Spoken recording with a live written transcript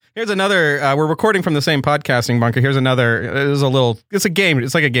Here's another. We're recording from the same podcasting bunker. Here's another. It's a game.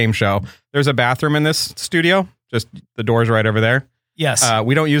 It's like a game show. There's a bathroom in this studio. Just the door's right over there. Yes.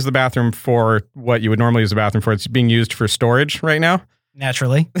 We don't use the bathroom for what you would normally use the bathroom for. It's being used for storage right now.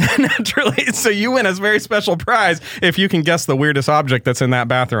 Naturally. So you win a very special prize if you can guess the weirdest object that's in that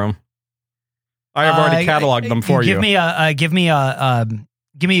bathroom. I have already cataloged them for you.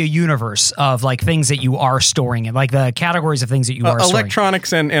 Give me a universe of like things that you are storing in, like the categories of things that you are storing.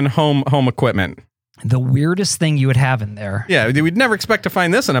 Electronics and home equipment. The weirdest thing you would have in there. Yeah, we'd never expect to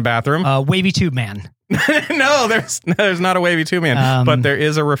find this in a bathroom. Wavy tube man. No, there's not a wavy tube man, but there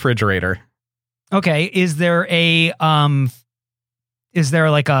is a refrigerator. Okay, is there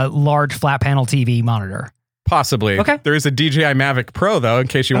like a large flat panel TV monitor? Possibly. Okay. There is a DJI Mavic Pro, though, in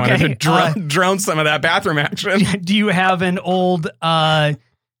case you wanted to drone some of that bathroom action. Do you have an old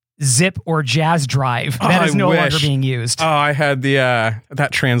Zip or Jazz drive that is no longer being used? Oh, I had that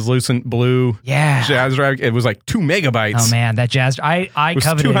translucent blue Jazz drive. It was like 2 megabytes. Oh, man, that Jazz I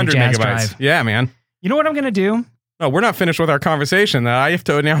coveted a Jazz drive. Yeah, man. You know what I'm going to do? No, we're not finished with our conversation. I have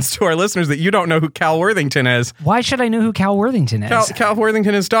to announce to our listeners that you don't know who Cal Worthington is. Why should I know who Cal Worthington is? Cal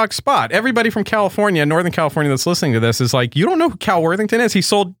Worthington is Doc Spot. Everybody from California, Northern California that's listening to this is like, you don't know who Cal Worthington is? He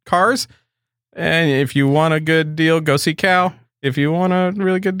sold cars. And if you want a good deal, go see Cal. If you want a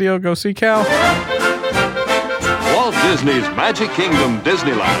really good deal, go see Cal. Walt Disney's Magic Kingdom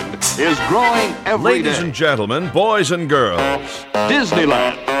Disneyland is growing every day. Ladies and gentlemen, boys and girls.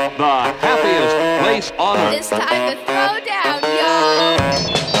 Disneyland, the happiest place on earth. It's time to throw down, y'all.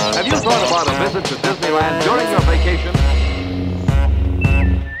 Have you thought about a visit to Disneyland during your vacation?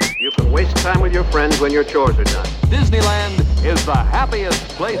 You can waste time with your friends when your chores are done. Disneyland is the happiest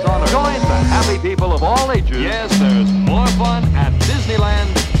place on earth. Join the happy people of all ages. Yes, there's more fun at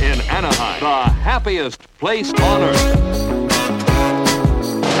Disneyland in Anaheim. The happiest place on earth.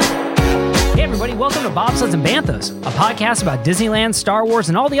 Hey everybody, welcome to Bobsleds and Banthas, a podcast about Disneyland, Star Wars,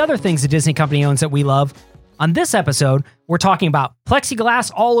 and all the other things the Disney company owns that we love. On this episode, we're talking about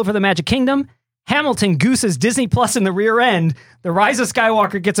plexiglass all over the Magic Kingdom, Hamilton Goose's Disney Plus in the rear end, The Rise of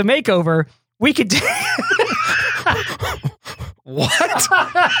Skywalker gets a makeover, we could do... What?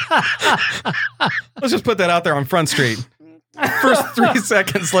 Let's just put that out there on Front Street. First 3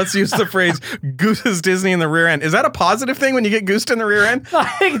 seconds, let's use the phrase Goose's Disney in the rear end. Is that a positive thing when you get goosed in the rear end? I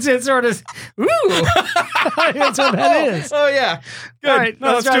think it's sort of, ooh. That's what that is. Oh, yeah. Good. All right,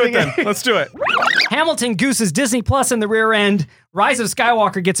 let's do it then. Let's do it. Hamilton Goose's Disney Plus in the rear end. Rise of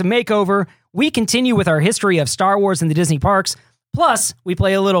Skywalker gets a makeover. We continue with our history of Star Wars and the Disney parks. Plus, we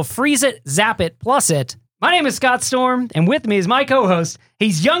play a little Freeze It, Zap It, Plus It. My name is Scott Storm, and with me is my co-host.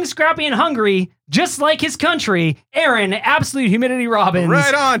 He's young, scrappy, and hungry, just like his country, Aaron, Absolute Humidity Robbins.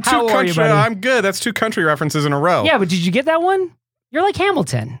 Right on. How are you, buddy? I'm good. That's 2 country references in a row. Yeah, but did you get that one? You're like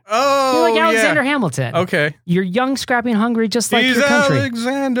Hamilton. Oh, You're like Alexander Hamilton. Okay. You're young, scrappy, and hungry, just like He's your country.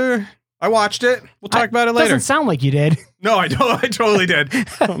 Alexander. I watched it. We'll talk about it later. Doesn't sound like you did. No, I don't. I totally did.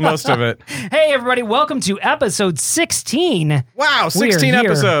 Most of it. Hey, everybody. Welcome to episode 16. Wow, 16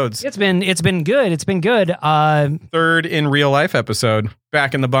 episodes. It's been good. It's been good. Third in real life episode.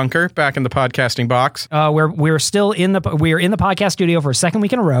 Back in the bunker, back in the podcasting box. We're still in the podcast studio for a second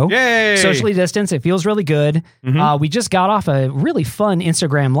week in a row. Yay! Socially distanced. It feels really good. Mm-hmm. We just got off a really fun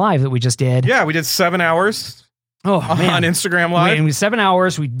Instagram live that we just did. Yeah, we did 7 hours. Oh, man. On Instagram Live. We 7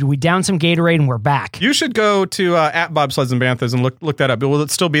 hours. We downed some Gatorade and we're back. You should go to at Bobsleds and Banthas and look that up. Will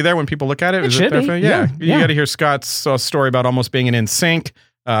it still be there when people look at it? It should be. Yeah. You got to hear Scott's story about almost being in sync.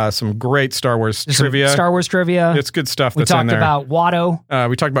 Some great Star Wars trivia. Star Wars trivia. It's good stuff We that's in there. talked about Watto.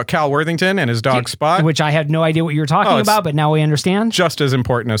 We talked about Cal Worthington and his dog Spot. Which I had no idea what you were talking about, but now we understand. Just as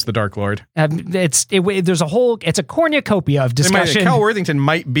important as the Dark Lord. It's a cornucopia of discussion. Cal Worthington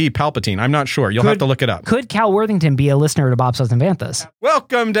might be Palpatine. I'm not sure. You'll have to look it up. Could Cal Worthington be a listener to Bobsleds and Banthas?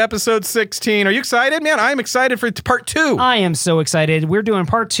 Welcome to episode 16. Are you excited, man? I'm excited for part 2. I am so excited. We're doing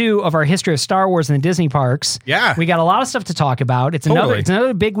part 2 of our history of Star Wars and the Disney parks. Yeah. We got a lot of stuff to talk about. It's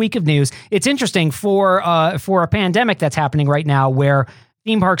another big week of news. It's interesting for a pandemic that's happening right now where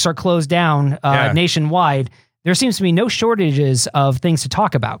theme parks are closed down nationwide. There seems to be no shortages of things to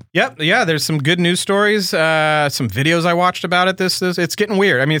talk about. Yep. Yeah. There's some good news stories. Some videos I watched about it. This it's getting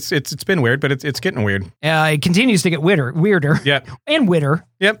weird. I mean, it's been weird, but it's getting weird. It continues to get weirder. Yep. And whitter.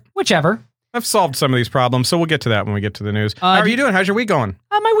 Yep. Whichever. I've solved some of these problems, so we'll get to that when we get to the news. How are you doing? How's your week going?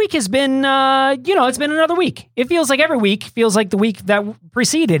 My week has been, it's been another week. It feels like every week feels like the week that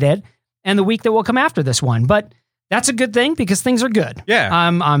preceded it and the week that will come after this one. But that's a good thing because things are good. Yeah.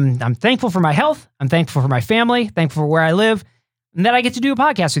 I'm thankful for my health. I'm thankful for my family. Thankful for where I live. and that I get to do a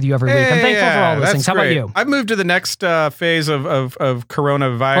podcast with you every week. I'm thankful for all those things. How about you? I've moved to the next phase of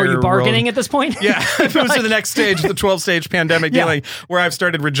coronavirus. Are you bargaining at this point? Yeah, I've moved to the next stage, the 12-stage pandemic dealing, where I've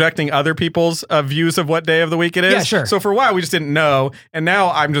started rejecting other people's views of what day of the week it is. Yeah, sure. So for a while, we just didn't know, and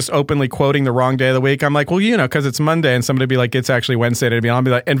now I'm just openly quoting the wrong day of the week. I'm like, well, because it's Monday, and somebody would be like, it's actually Wednesday today. And I'll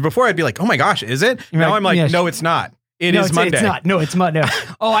be like, and before I'd be like, oh my gosh, is it? Now I'm like, no, it's not. It is Monday. It's not. No, it's Monday.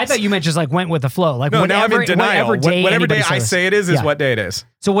 Oh, I thought you meant just like went with the flow. Like no, now I'm in denial. Whatever day I says. say it is what day it is.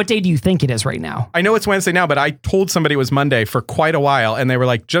 So what day do you think it is right now? I know it's Wednesday now, but I told somebody it was Monday for quite a while, and they were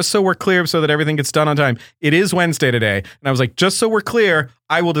like, just so we're clear so that everything gets done on time, it is Wednesday today. And I was like, just so we're clear,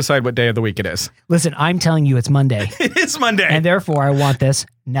 I will decide what day of the week it is. Listen, I'm telling you it's Monday. It is Monday. And therefore, I want this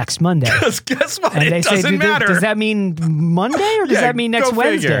next Monday. Because guess what? And it doesn't matter. Does that mean Monday or does that mean next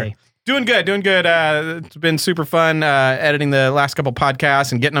Wednesday? Doing good. It's been super fun editing the last couple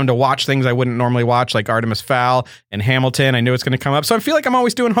podcasts and getting them to watch things I wouldn't normally watch, like Artemis Fowl and Hamilton. I knew it's going to come up. So I feel like I'm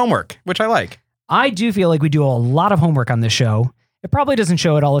always doing homework, which I like. I do feel like we do a lot of homework on this show. It probably doesn't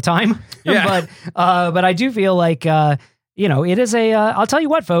show it all the time. Yeah. but I do feel like, it is I'll tell you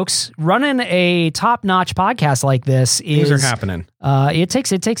what, folks, running a top-notch podcast like this things are happening. It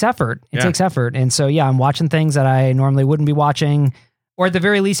takes effort. It takes effort. And so, I'm watching things that I normally wouldn't be watching. Or at the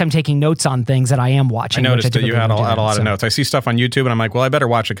very least, I'm taking notes on things that I am watching. I noticed that you had a lot of notes. I see stuff on YouTube, and I'm like, well, I better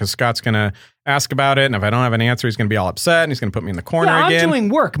watch it because Scott's going to ask about it. And if I don't have an answer, he's going to be all upset, and he's going to put me in the corner again. I'm doing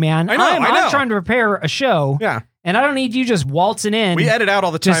work, man. I know. I'm trying to prepare a show. Yeah. And I don't need you just waltzing in. We edit out all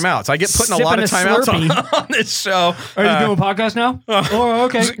the timeouts. I get put in a lot of timeouts on this show. Are you doing a podcast now? Oh,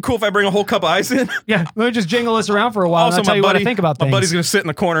 okay. Is it cool if I bring a whole cup of ice in? Yeah. Let me just jingle this around for a while and I'll tell you what I think about things. My buddy's going to sit in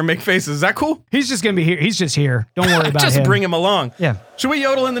the corner and make faces. Is that cool? He's just going to be here. He's just here. Don't worry about just him. Just bring him along. Yeah. Should we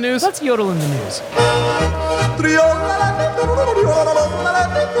yodel in the news? Let's yodel in the news.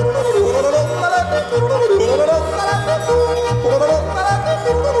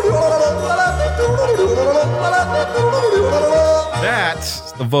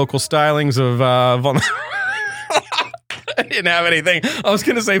 That's the vocal stylings of Von. I didn't have anything. I was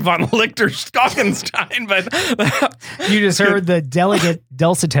going to say Von Lichter-Stockenstein, but you just heard the delicate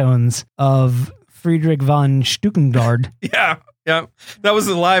dulcitones of Friedrich von Stuckendard. Yeah. That was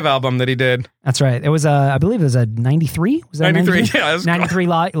the live album that he did. That's right. It was I believe it was a 93. Was that 93? Yeah, 93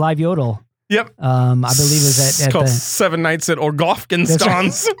 live yodel. Yep. I believe it was at called 7 Nights at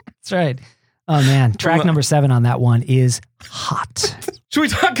Orgolfgenstans. That's right. Oh man, track number 7 on that one is hot. Should we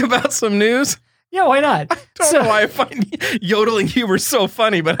talk about some news? Yeah, why not? I don't know why I find yodeling humor so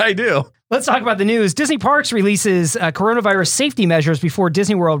funny, but I do. Let's talk about the news. Disney Parks releases coronavirus safety measures before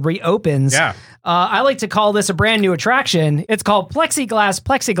Disney World reopens. Yeah. I like to call this a brand new attraction. It's called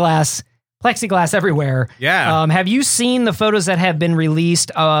plexiglass everywhere. Yeah. Have you seen the photos that have been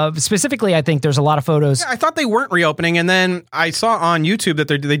released? Specifically, I think there's a lot of photos. Yeah, I thought they weren't reopening, and then I saw on YouTube that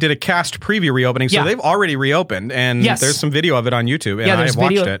they did a cast preview reopening, so they've already reopened, and there's some video of it on YouTube, and I've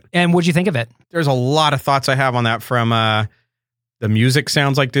watched it. And what'd you think of it? There's a lot of thoughts I have on that from the music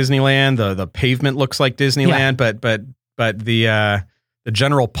sounds like Disneyland, the pavement looks like Disneyland, but the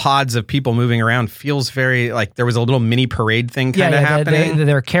general pods of people moving around feels very like there was a little mini parade thing kind of happening.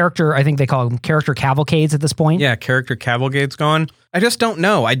 Their character, I think they call them character cavalcades at this point. Yeah, character cavalcade's gone. I just don't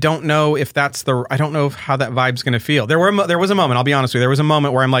know. I don't know if that's I don't know how that vibe's going to feel. There was a moment, I'll be honest with you, there was a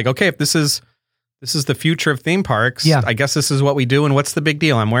moment where I'm like, okay, if this is the future of theme parks, I guess this is what we do, and what's the big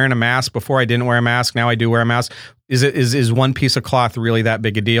deal? I'm wearing a mask. Before I didn't wear a mask, now I do wear a mask. Is one piece of cloth really that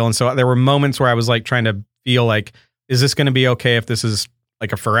big a deal? And so there were moments where I was like trying to feel like, is this going to be okay if this is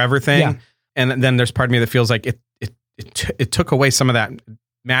like a forever thing? Yeah. And then there's part of me that feels like it took away some of that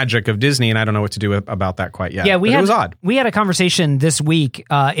magic of Disney, and I don't know what to do about that quite yet. Yeah, it was odd. We had a conversation this week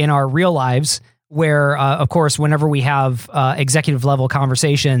in our real lives where, of course, whenever we have executive level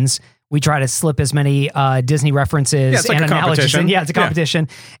conversations, we try to slip as many Disney references and analogies. And it's a competition.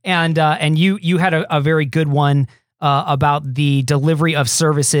 Yeah. And you had a very good one about the delivery of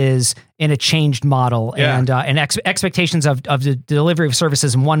services in a changed model and expectations of the delivery of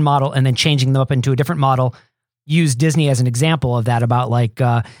services in one model and then changing them up into a different model. Use Disney as an example of that, about like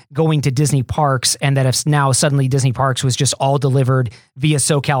going to Disney parks, and that if now suddenly Disney parks was just all delivered via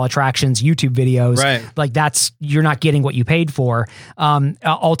SoCal Attractions YouTube videos, right? Like you're not getting what you paid for.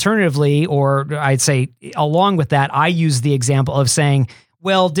 Alternatively, or I'd say along with that, I use the example of saying,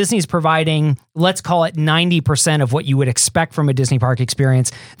 well, Disney's providing, let's call it 90% of what you would expect from a Disney park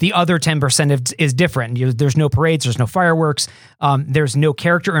experience. The other 10% is different. There's no parades, there's no fireworks, there's no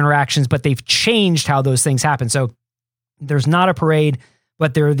character interactions, but they've changed how those things happen. So there's not a parade,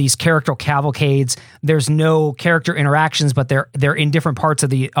 but there are these character cavalcades. There's no character interactions, but they're in different parts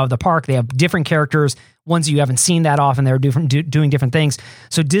of the park. They have different characters, ones you haven't seen that often. They're doing different things.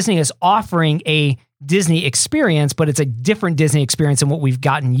 So Disney is offering a Disney experience, but it's a different Disney experience than what we've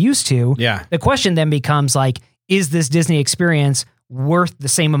gotten used to. Yeah. The question then becomes like, is this Disney experience worth the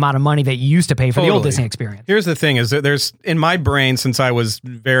same amount of money that you used to pay for the old Disney experience? Here's the thing is that there's, in my brain, since I was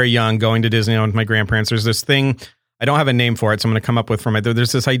very young going to Disneyland with my grandparents, there's this thing, I don't have a name for it, so I'm going to come up with from it.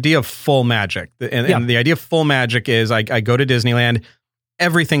 There's this idea of full magic. And the idea of full magic is I go to Disneyland,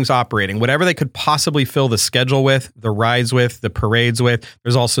 everything's operating. Whatever they could possibly fill the schedule with, the rides with, the parades with.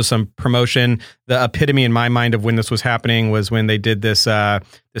 There's also some promotion. The epitome in my mind of when this was happening was when they did this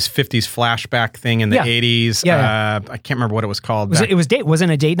this 50s flashback thing in the 80s. I can't remember what it was called.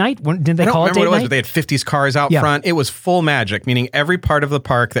 Wasn't a date night? Didn't they call it date night? I don't remember what it was, but they had 50s cars out front. It was full magic, meaning every part of the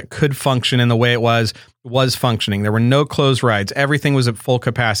park that could function in the way it was functioning. There were no closed rides. Everything was at full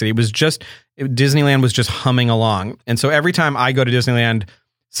capacity. It was just, Disneyland was just humming along. And so every time I go to Disneyland,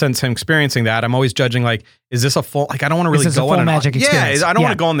 since I'm experiencing that, I'm always judging like, is this a full, like I don't want to really go on an magic experience. I don't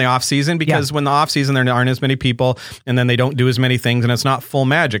want to go in the off season because when the off season there aren't as many people and then they don't do as many things and it's not full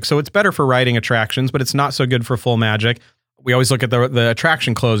magic. So it's better for riding attractions, but it's not so good for full magic. We always look at the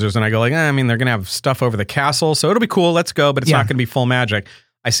attraction closers and I go like, I mean, they're going to have stuff over the castle. So it'll be cool. Let's go. But it's not going to be full magic.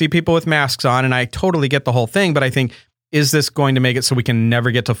 I see people with masks on and I totally get the whole thing, but I think, is this going to make it so we can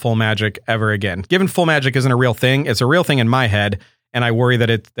never get to full magic ever again? Given full magic isn't a real thing, it's a real thing in my head, and I worry that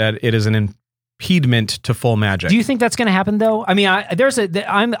it is an impediment to full magic. Do you think that's going to happen though? I mean, I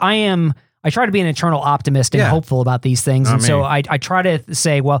try to be an eternal optimist and hopeful about these things, and so I try to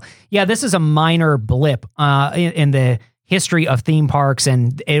say, well, yeah, this is a minor blip in the history of theme parks,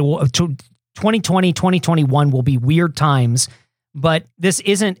 and it will 2020, 2021 will be weird times. But this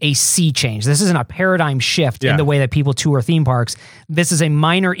isn't a sea change. This isn't a paradigm shift in the way that people tour theme parks. This is a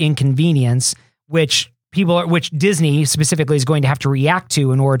minor inconvenience, which Disney specifically is going to have to react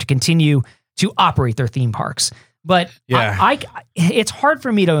to in order to continue to operate their theme parks. But it's hard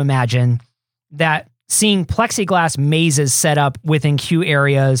for me to imagine that seeing plexiglass mazes set up within queue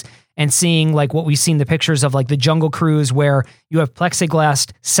areas and seeing like what we've seen the pictures of like the Jungle Cruise where you have plexiglass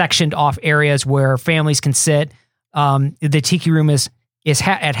sectioned off areas where families can sit. The tiki room is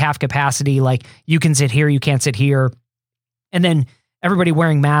at half capacity. Like you can sit here, you can't sit here. And then everybody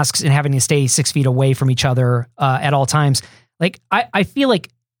wearing masks and having to stay 6 feet away from each other at all times. Like I feel like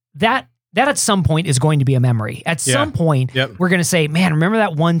that at some point is going to be a memory. At some point, we're going to say, man, remember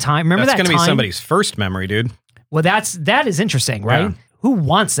that one time? That's going to be somebody's first memory, dude. Well, that is interesting, right? Yeah. Who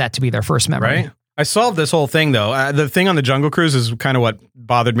wants that to be their first memory? Right. I solved this whole thing though. The thing on the Jungle Cruise is kind of what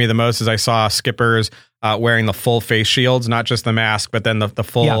bothered me the most is I saw skippers wearing the full face shields, not just the mask, but then the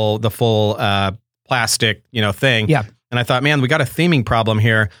full plastic, thing. Yeah. And I thought, man, we got a theming problem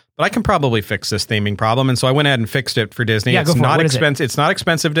here, but I can probably fix this theming problem. And so I went ahead and fixed it for Disney. Yeah, it's not expensive. It's not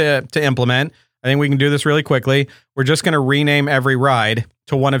expensive to implement. I think we can do this really quickly. We're just going to rename every ride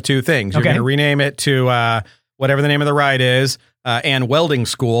to one of two things. You're going to rename it to whatever the name of the ride is, and welding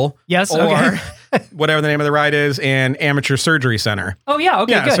school. Yes. Or whatever the name of the ride is, and amateur surgery center. Oh yeah.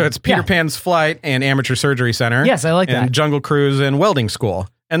 Okay. Good. So it's Peter Pan's Flight and amateur surgery center. Yes, I like that. And Jungle Cruise and welding school.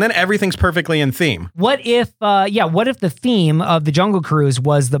 And then everything's perfectly in theme. What if the theme of the Jungle Cruise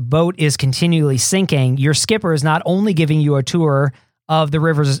was the boat is continually sinking? Your skipper is not only giving you a tour of the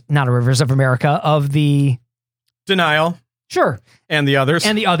rivers of America, of the Denial. Sure. And the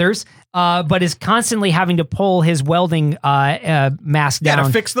others. But is constantly having to pull his welding mask down.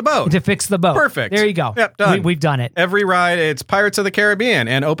 To fix the boat. Perfect. There you go. Yep, done. We've done it. Every ride, it's Pirates of the Caribbean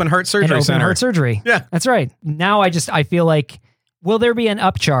and Open Heart Surgery Center. Open Heart Surgery. Yeah. That's right. Now I feel like, will there be an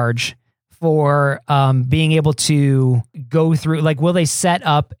upcharge for being able to go through, like, will they set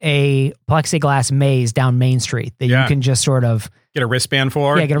up a plexiglass maze down Main Street that you can just sort of get a wristband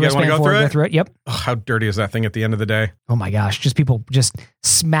for? Yeah, get a wristband for. Go through it. Yep. Oh, how dirty is that thing at the end of the day? Oh my gosh, just people just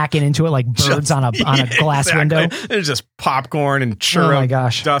smacking into it like birds on a glass window. There's just popcorn and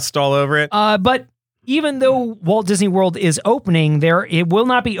churro dust all over it. But even though Walt Disney World is opening, it will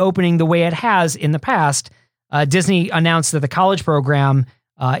not be opening the way it has in the past. Disney announced that the college program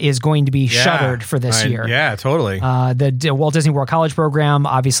is going to be shuttered for this year. Yeah, totally. The Walt Disney World College program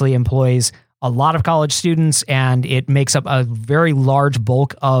obviously employs a lot of college students, and it makes up a very large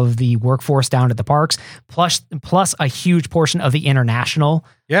bulk of the workforce down at the parks, plus a huge portion of the international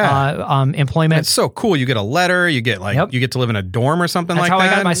employment. And it's so cool. You get a letter. You get you get to live in a dorm or something That's like that.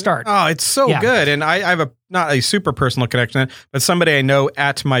 how I got my start. Oh, it's so good. And I have not a super personal connection, but somebody I know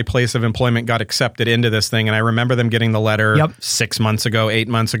at my place of employment got accepted into this thing. And I remember them getting the letter 6 months ago, 8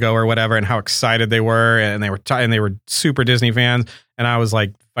 months ago or whatever, and how excited they were. And they were super Disney fans. And I was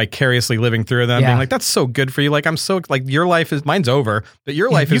like vicariously living through them, being like, that's so good for you. Like, I'm so like, your life is, mine's over, but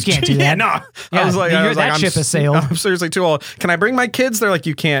your life is. You can't do that. No. I was like, that ship has sailed. I'm seriously too old. Can I bring my kids? They're like,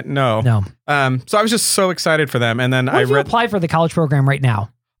 you can't. No. So I was just so excited for them. And then what if you apply for the college program right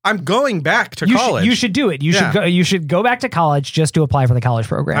now? I'm going back to college. You should do it. You should go back to college just to apply for the college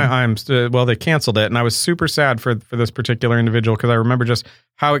program. Well, they canceled it, and I was super sad for this particular individual because I remember just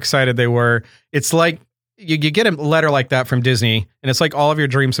how excited they were. It's like you get a letter like that from Disney, and it's like all of your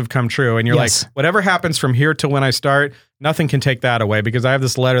dreams have come true, and you're like, whatever happens from here to when I start, nothing can take that away because I have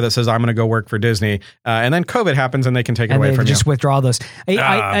this letter that says I'm going to go work for Disney, and then COVID happens and they can take it away from you. Just withdraw those.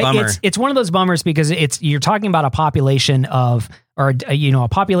 Bummer. It's one of those bummers because you're talking about a population a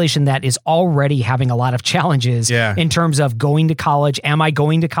population that is already having a lot of challenges in terms of going to college. Am I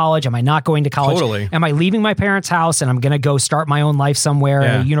going to college? Am I not going to college? Totally. Am I leaving my parents' house and I'm going to go start my own life somewhere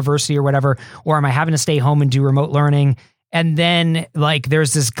at a university or whatever? Or am I having to stay home and do remote learning? And then like,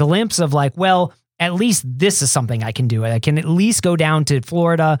 there's this glimpse of like, well, at least this is something I can do. I can at least go down to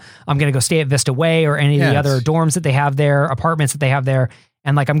Florida. I'm going to go stay at Vista Way or any of the other dorms that they have there, apartments that they have there.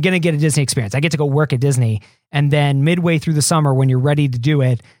 And like, I'm going to get a Disney experience. I get to go work at Disney. And then midway through the summer, when you're ready to do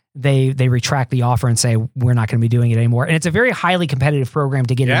it, they retract the offer and say, we're not going to be doing it anymore. And it's a very highly competitive program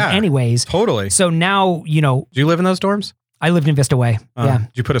to get in anyways. Totally. So now, Do you live in those dorms? I lived in Vista Way. Did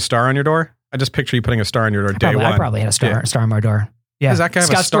you put a star on your door? I just picture you putting a star on your door day one. I probably had a star on my door. Yeah. Does that guy have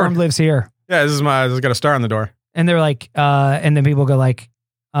Scott a star? Storm lives here. Yeah, this has got a star on the door. And they're like, and then people go like,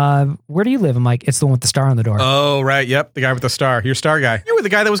 where do you live? I'm like, it's the one with the star on the door. Oh, right. Yep. The guy with the star. Your star guy. You were the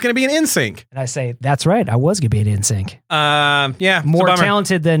guy that was going to be in NSYNC. And I say, that's right. I was going to be in NSYNC. Yeah. More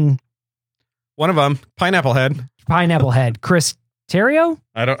talented than one of them. Pineapple Head. Chris Terrio?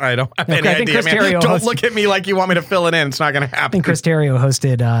 I don't have any idea, man. Don't look at me like you want me to fill it in. It's not going to happen. I think Chris Terrio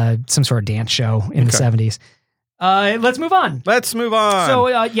hosted some sort of dance show in the 70s. Let's move on. So,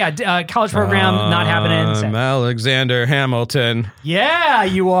 college program not happening. Alexander Hamilton. Yeah,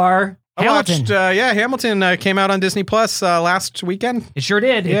 you are. Hamilton. Hamilton came out on Disney Plus last weekend. It sure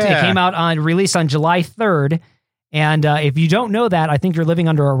did. It came out released on July 3rd. And if you don't know that, I think you're living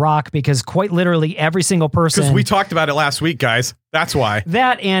under a rock because quite literally every single person... Because we talked about it last week, guys. That's why.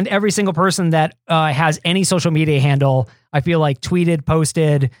 That and every single person that has any social media handle, I feel like tweeted,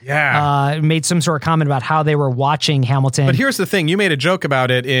 posted, made some sort of comment about how they were watching Hamilton. But here's the thing. You made a joke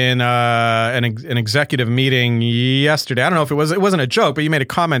about it in an executive meeting yesterday. I don't know if it wasn't a joke, but you made a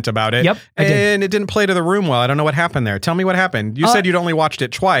comment about it. Yep, I did. And it didn't play to the room well. I don't know what happened there. Tell me what happened. You said you'd only watched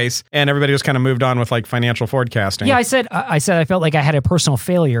it twice and everybody just kind of moved on with like financial forecasting. Yeah, I said I felt like I had a personal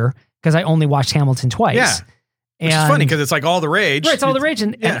failure because I only watched Hamilton twice. Yeah. Which is funny because it's like all the rage. Right, it's all the rage.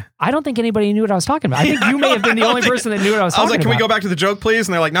 And I don't think anybody knew what I was talking about. I think you may have been the only person that knew what I was talking about. I was like, can we go back to the joke, please?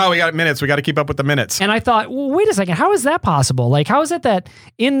 And they're like, no, we got minutes. We got to keep up with the minutes. And I thought, well, wait a second. How is that possible? Like, how is it that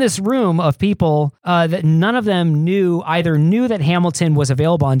in this room of people that none of them either knew that Hamilton was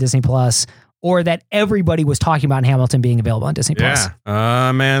available on Disney Plus or that everybody was talking about Hamilton being available on Disney Plus?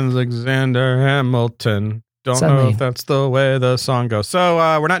 Yeah. Alexander Hamilton. Don't know if that's the way the song goes. So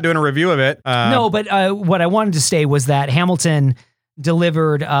we're not doing a review of it. No, but what I wanted to say was that Hamilton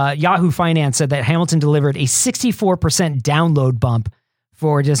delivered, Yahoo Finance said that Hamilton delivered a 64% download bump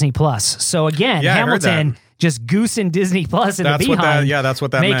for Disney Plus. So again, Hamilton just goosing Disney Plus in the behind. That's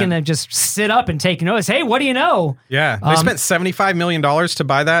what that making them just sit up and take notice. Hey, what do you know? Yeah, they spent $75 million to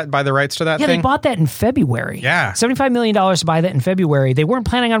buy the rights to that thing. Yeah, they bought that in February. Yeah. $75 million to buy that in February. They weren't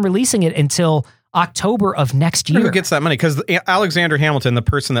planning on releasing it until October of next year. Who gets that money? Because Alexander Hamilton, the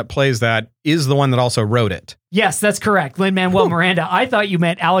person that plays that, is the one that also wrote it. Yes, that's correct. Lin-Manuel Miranda. I thought you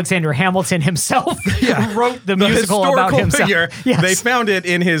meant Alexander Hamilton himself wrote the musical about himself. Figure. Yes. They found it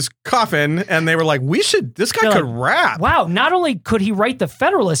in his coffin and they were like, this guy could rap. Wow, not only could he write the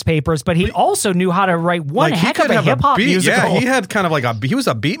Federalist Papers, but he also knew how to write one heck of a hip-hop musical. Yeah, he had kind of he was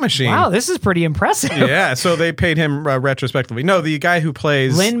a beat machine. Wow, this is pretty impressive. Yeah, so they paid him retrospectively. No, the guy who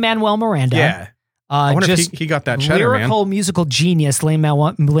plays... Lin-Manuel Miranda. Yeah. I wonder if he got that cheddar, lyrical musical genius,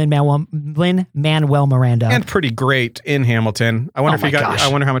 Lin-Manuel Miranda, and pretty great in Hamilton. I wonder I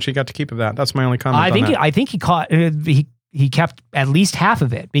wonder how much he got to keep of that. That's my only comment. I think he kept at least half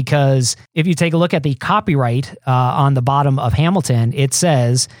of it because if you take a look at the copyright on the bottom of Hamilton, it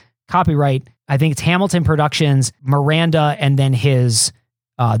says copyright. I think it's Hamilton Productions, Miranda, and then his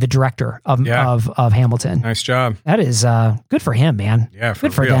the director of Hamilton. Nice job. That is good for him, man. Yeah,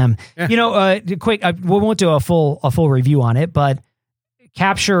 good for real. them. Yeah. Quick, we won't do a full review on it, but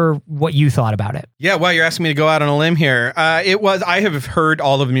capture what you thought about it. Yeah, well, you're asking me to go out on a limb here. I have heard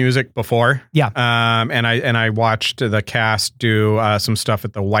all of the music before. Yeah. And I watched the cast do some stuff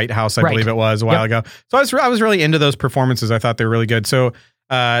at the White House, I believe it was a while ago. So I was really into those performances. I thought they were really good. So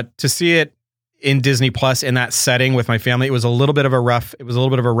to see it in Disney Plus in that setting with my family, it was a little bit of a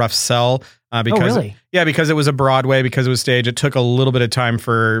rough sell because because it was a Broadway, because it was stage. It took a little bit of time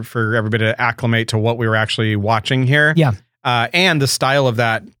for everybody to acclimate to what we were actually watching here. Yeah. And the style of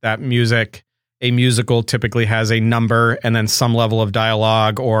that music, a musical typically has a number and then some level of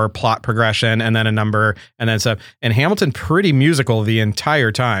dialogue or plot progression and then a number and then stuff. And Hamilton, pretty musical the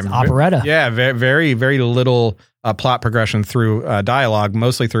entire time. It's operetta. Yeah, very, very little plot progression through dialogue,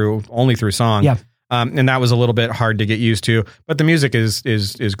 only through song. Yeah. And that was a little bit hard to get used to, but the music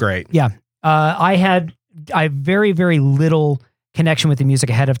is great. Yeah. I had very, very little connection with the music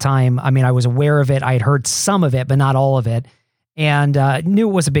ahead of time. I mean, I was aware of it. I had heard some of it, but not all of it. And knew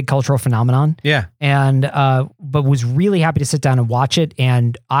it was a big cultural phenomenon. Yeah. And but was really happy to sit down and watch it.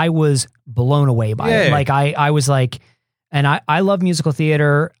 And I was blown away by it. Like I was like, and I love musical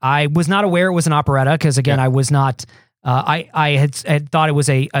theater. I was not aware it was an operetta because again, I was not. I had thought it was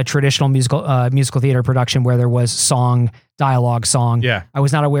a traditional musical theater production where there was dialogue. Yeah. I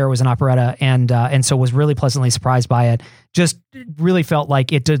was not aware it was an operetta, and so was really pleasantly surprised by it. Just really felt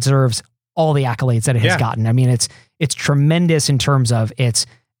like it deserves all the accolades that it has gotten. I mean, it's tremendous in terms of its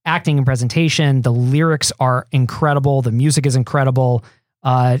acting and presentation. The lyrics are incredible. The music is incredible.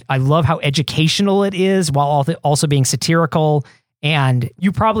 I love how educational it is while also being satirical. And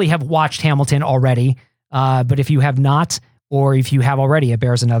you probably have watched Hamilton already. But if you have not, or if you have already, it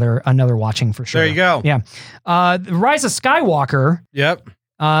bears another watching for sure. There you go. Yeah. Rise of Skywalker. Yep.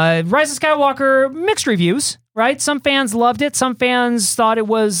 Rise of Skywalker, mixed reviews, right? Some fans loved it. Some fans thought it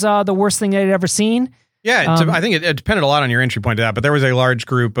was the worst thing they'd ever seen. Yeah, I think it depended a lot on your entry point to that, but there was a large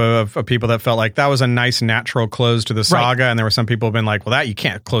group of people that felt like that was a nice natural close to the saga, and there were some people who've been like, well, you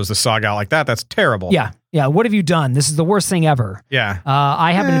can't close the saga out like that. That's terrible. Yeah. Yeah, what have you done? This is the worst thing ever. Yeah.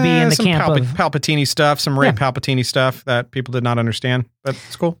 I happen to be in the camp of Palpatine stuff, some Ray Palpatine stuff that people did not understand, but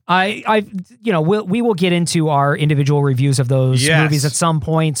it's cool. We will get into our individual reviews of those movies at some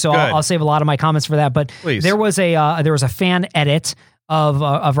point, so I'll save a lot of my comments for that. But there was a fan edit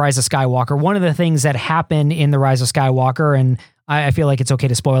of Rise of Skywalker. One of the things that happened in the Rise of Skywalker, and I feel like it's okay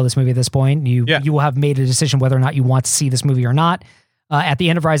to spoil this movie at this point. You will have made a decision whether or not you want to see this movie or not. At the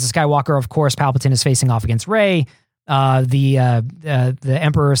end of Rise of Skywalker, of course, Palpatine is facing off against Rey. The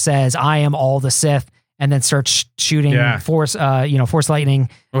Emperor says, "I am all the Sith," and then starts shooting force lightning.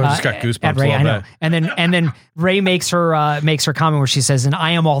 I just got goosebumps at Rey. a little bit. And then Rey makes her comment where she says, "And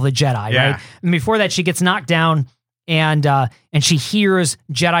I am all the Jedi." Yeah. Right. And before that, she gets knocked down. And she hears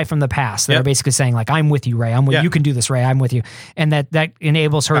Jedi from the past that are basically saying like, "I'm with you, Rey. I'm with you. You can do this, Rey. I'm with you." And that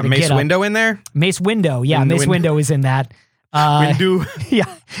enables her to Mace get up. Windu in there. Mace Windu, Mace Windu is in that. Windu. Yeah,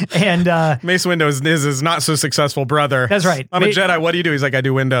 and Mace Windu is his not so successful brother. That's right. I'm a Jedi. What do you do? He's like, I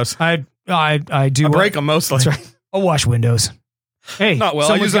do windows. I do. I break them mostly. That's right. I'll wash windows. Hey, not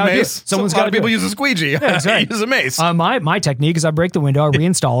well. I use a mace. A lot of people use a squeegee. Yeah, that's right. I use a mace. My technique is I break the window, I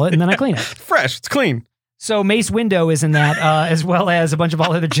reinstall it, and then I clean it. Fresh. It's clean. So Mace Windu is in that, as well as a bunch of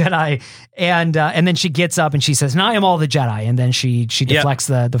all other Jedi, and then she gets up and she says, "No, I am all the Jedi," and then she deflects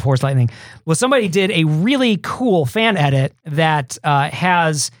the Force lightning. Well, somebody did a really cool fan edit that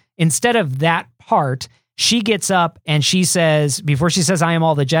has, instead of that part, she gets up and she says, before she says, "I am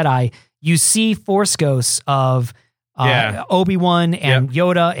all the Jedi," you see Force ghosts of Obi-Wan and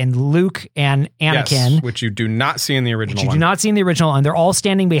Yoda and Luke and Anakin, which you do not see in the original. You do not see in the original, and they're all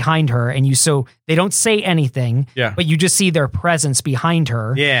standing behind her, and so they don't say anything, but you just see their presence behind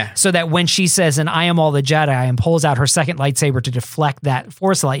her. Yeah. So that when she says, "And I am all the Jedi," and pulls out her second lightsaber to deflect that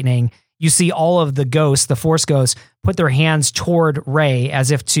Force lightning, you see all of the ghosts, the Force ghosts, put their hands toward Rey as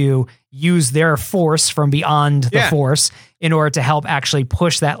if to use their force from beyond the Force in order to help actually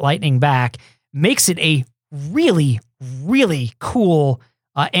push that lightning back. Makes it a really, really cool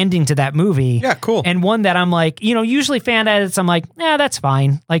ending to that movie. Yeah, cool. And one that I'm like, usually fan edits, I'm like, that's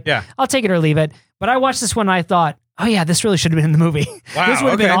fine. Like, I'll take it or leave it. But I watched this one and I thought, oh yeah, this really should have been in the movie. Wow, this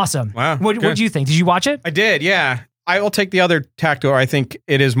would have been awesome. Wow. What do you think? Did you watch it? I did, yeah. I will take the other tact, or I think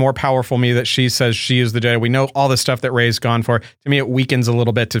it is more powerful me that she says she is the Jedi. We know all the stuff that Rey's gone for. To me, it weakens a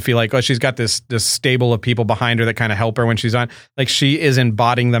little bit to feel like, she's got this stable of people behind her that kind of help her when she's on. Like, she is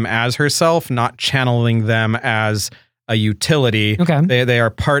embodying them as herself, not channeling them as a utility. Okay. They are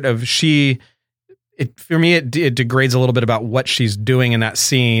part of, she for me, it degrades a little bit about what she's doing in that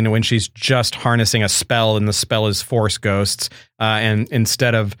scene when she's just harnessing a spell and the spell is Force ghosts. And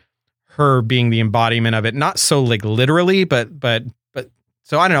instead of her being the embodiment of it, not so like literally, but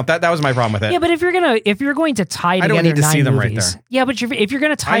so I don't know. That was my problem with it. Yeah, but if you're going to tie together, I don't need to 9 see them movies, right there. Yeah, but if you're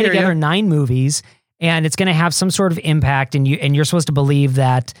going to tie I hear together you. 9 movies and it's going to have some sort of impact, and you're supposed to believe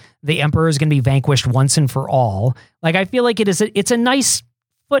that the Emperor is going to be vanquished once and for all, like I feel like it's a nice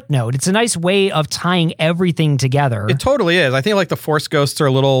footnote. It's a nice way of tying everything together. It totally is. I think like the Force ghosts are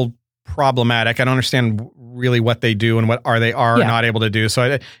a little problematic. I don't understand really what they do and what they are not able to do.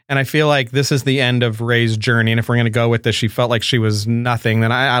 So I feel like this is the end of Rey's journey. And if we're going to go with this, she felt like she was nothing.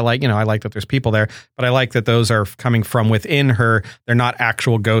 Then I like that there's people there, but I like that those are coming from within her. They're not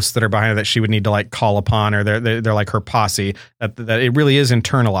actual ghosts that are behind her that she would need to like call upon, or they're like her posse, that it really is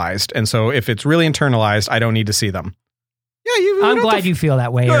internalized. And so if it's really internalized, I don't need to see them. Yeah, I'm glad you feel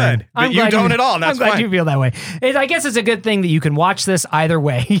that way. Good. Aaron. But you don't at all. And that's I'm glad fine. you feel that way. I guess it's a good thing that you can watch this either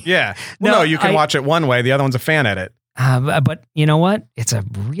way. Yeah. Well, no, you can watch it one way. The other one's a fan edit. But you know what? It's a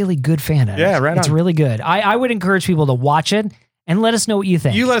really good fan edit. Yeah, right It's on. really good. I would encourage people to watch it and let us know what you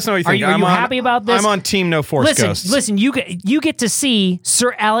think. You let us know what you think. Are you happy about this? I'm on team no Force ghosts. Listen, you get to see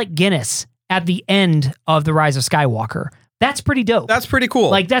Sir Alec Guinness at the end of The Rise of Skywalker. That's pretty dope. That's pretty cool.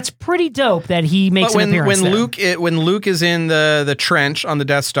 Like, that's pretty dope that he makes an appearance there. When Luke is in the trench on the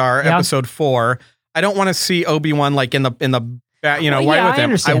Death Star, episode 4, I don't want to see Obi-Wan like in the right with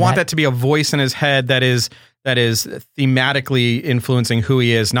him. I want that to be a voice in his head that is thematically influencing who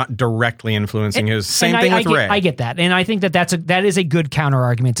he is, not directly influencing his. Same thing with Rey. I get that, and I think that is a good counter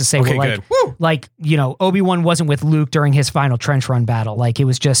argument to say, Okay, good. Obi-Wan wasn't with Luke during his final trench run battle. Like, it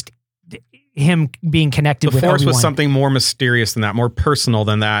was just him being connected with Force Obi-Wan. was something more mysterious than that, more personal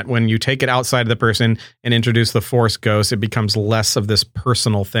than that. When you take it outside of the person and introduce the Force ghost, it becomes less of this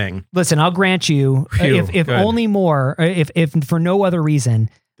personal thing. Listen, I'll grant you, if only more, if for no other reason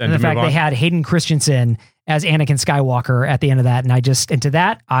than the fact they had Hayden Christensen as Anakin Skywalker at the end of that, and to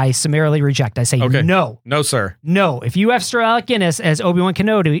that I summarily reject. I say no, sir, no. If you have Sir Alec Guinness as Obi-Wan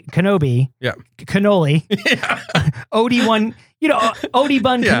Kenobi, yeah, Cannoli, Obi-Wan.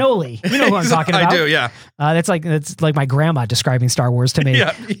 Obi-Bun cannoli. You know who I'm talking about. I do, yeah. That's like my grandma describing Star Wars to me.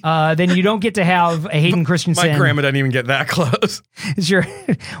 Yeah. Then you don't get to have a Hayden Christensen. My grandma doesn't even get that close.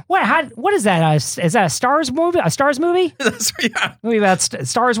 What is that? Is that a Stars movie? A Stars movie? Movie about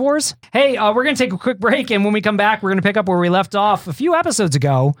Stars Wars? Hey, we're going to take a quick break, and when we come back, we're going to pick up where we left off a few episodes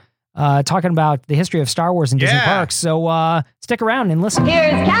ago, talking about the history of Star Wars and Disney parks. So stick around and listen.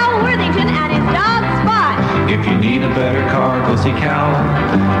 Here's Cal Worthington and his dog Spot. If you need a better car, go see Cal.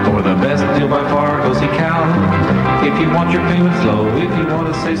 For the best deal by far, go see Cal. If you want your payments low, if you want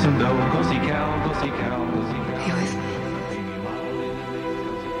to save some dough, go see Cal, go see Cal, go see Cal. Be with me.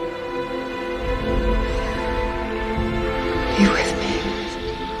 Be with me.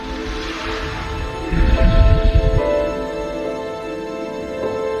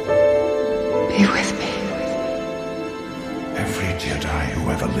 Be with me. Every Jedi who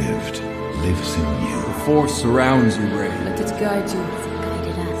ever lived lives in you. The Force surrounds you, Rey. Let it guide you as it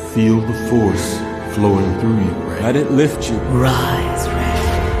guided us. Feel the Force flowing through you, Rey. Let it lift you. Rise,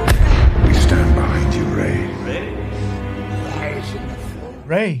 Rey. We stand behind you, Rey.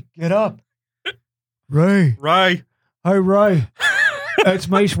 Ray, get up. Ray. Hey, Ray. It's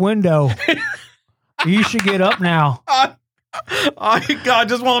Mace Windu. You should get up now. I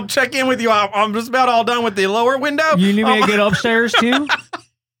just want to check in with you. I'm just about all done with the lower window. You need me to get upstairs too?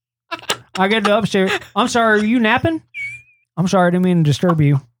 I get to upstairs. I'm sorry, are you napping? I'm sorry, I didn't mean to disturb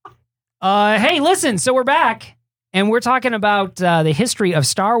you. Hey, listen, so we're back, and we're talking about the history of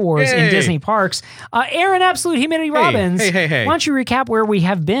Star Wars in Disney parks. Aaron, Absolute Humidity Robbins. Hey. Why don't you recap where we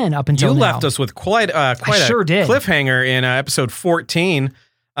have been up until now? You left us with quite a cliffhanger in episode 14.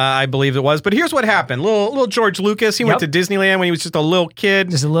 I believe it was. But here's what happened. Little George Lucas, he went to Disneyland when he was just a little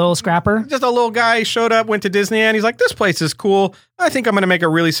kid. Just a little scrapper. Just a little guy showed up, went to Disneyland. He's like, this place is cool. I think I'm going to make a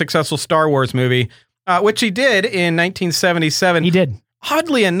really successful Star Wars movie, which he did in 1977. He did.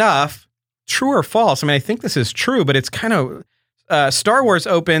 Oddly enough, true or false? I mean, I think this is true, but it's kind of... Star Wars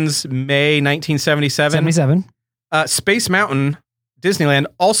opens May 1977. 77. Space Mountain Disneyland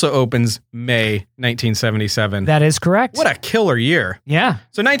also opens May 1977. That is correct. What a killer year. Yeah.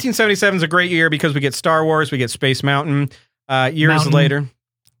 So 1977 is a great year because we get Star Wars, we get Space Mountain. Years later,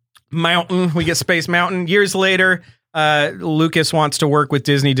 we get Space Mountain. Years later, Lucas wants to work with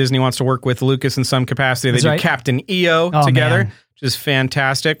Disney. Disney wants to work with Lucas in some capacity. They do Captain EO together, which is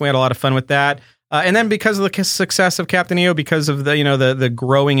fantastic. We had a lot of fun with that. And then because of the success of Captain EO, because of the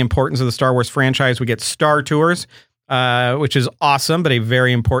growing importance of the Star Wars franchise, we get Star Tours. which is awesome, but a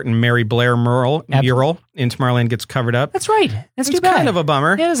very important Mary Blair mural in Tomorrowland gets covered up. That's right. That's too It's bad. kind of a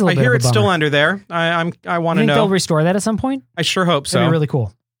bummer. It is a little I bit hear of a it's still bummer. under there. I want You to think know. they'll restore that at some point? I sure hope so. That'd be really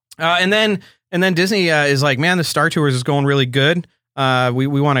cool. And then Disney is like, man, the Star Tours is going really good. We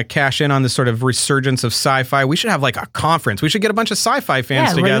want to cash in on this sort of resurgence of sci-fi. We should have like a conference. We should get a bunch of sci-fi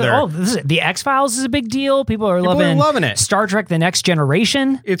fans together. The X-Files is a big deal. People are loving it. Star Trek: The Next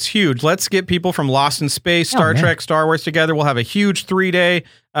Generation. It's huge. Let's get people from Lost in Space, Star man. Trek, Star Wars together. We'll have a huge 3-day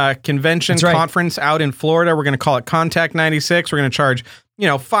convention conference out in Florida. We're going to call it Contact 96. We're going to charge,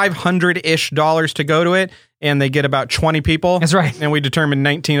 $500-ish to go to it. And they get about 20 people. That's right. And we determined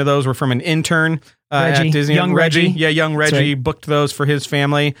 19 of those were from an intern at Disney. Young Reggie. Yeah, young Reggie booked those for his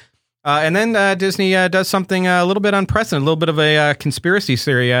family. And then Disney does something a little bit unprecedented, a little bit of a conspiracy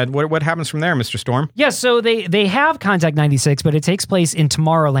theory. What happens from there, Mr. Storm? Yeah, so they have Contact 96, but it takes place in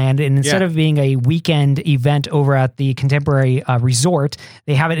Tomorrowland. And instead of being a weekend event over at the Contemporary Resort,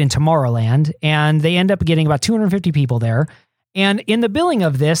 they have it in Tomorrowland. And they end up getting about 250 people there. And in the billing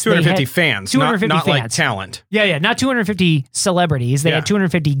of this, 250 fans, 250 not fans. like talent. Yeah, not 250 celebrities. They had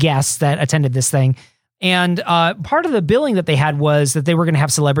 250 guests that attended this thing. And part of the billing that they had was that they were going to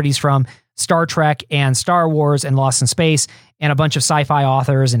have celebrities from Star Trek and Star Wars and Lost in Space and a bunch of sci-fi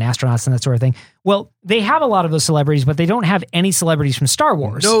authors and astronauts and that sort of thing. Well, they have a lot of those celebrities, but they don't have any celebrities from Star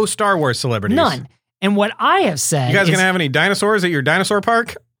Wars. No Star Wars celebrities. None. And what I have said You guys going to have any dinosaurs at your dinosaur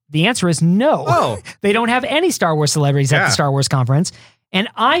park? The answer is no. Oh. They don't have any Star Wars celebrities at the Star Wars conference. And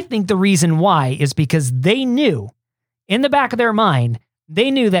I think the reason why is because they knew, in the back of their mind,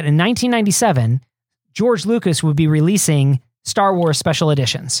 they knew that in 1997, George Lucas would be releasing Star Wars special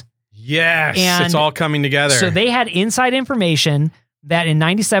editions. Yes, And it's all coming together. So they had inside information that in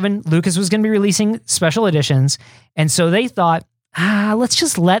 97, Lucas was going to be releasing special editions. And so they thought, let's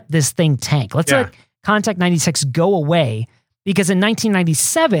just let this thing tank. Let's let Contact 96 go away. Because in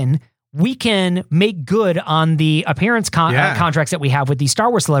 1997, we can make good on the appearance contracts that we have with these Star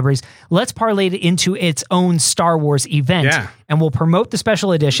Wars celebrities. Let's parlay it into its own Star Wars event. And we'll promote the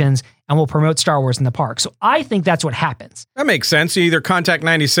special editions and we'll promote Star Wars in the park. So I think that's what happens. That makes sense. Either Contact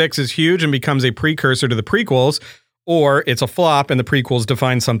 96 is huge and becomes a precursor to the prequels, or it's a flop and the prequels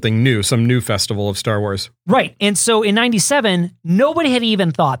define something new, some new festival of Star Wars. Right. And so in 97, nobody had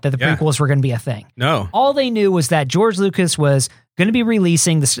even thought that the prequels were going to be a thing. No. All they knew was that George Lucas was going to be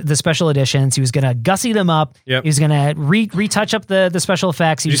releasing the special editions. He was going to gussy them up. Yep. He was going to retouch up the special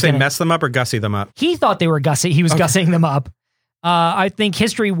effects. Did you say mess them up or gussy them up? He thought they were gussy. He was gussying them up. I think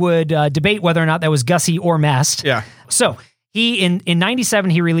history would debate whether or not that was gussy or messed. Yeah. So in 97,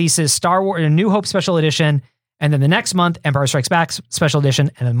 he releases Star Wars, a New Hope special edition. And then the next month, Empire Strikes Back special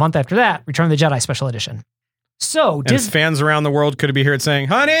edition. And the month after that, Return of the Jedi special edition. So fans around the world could be here saying,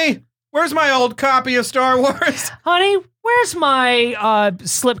 honey, where's my old copy of Star Wars? Honey, where's my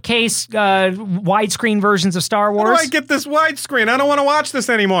slipcase widescreen versions of Star Wars? Where do I get this widescreen? I don't want to watch this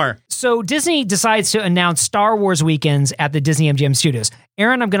anymore. So Disney decides to announce Star Wars weekends at the Disney MGM Studios.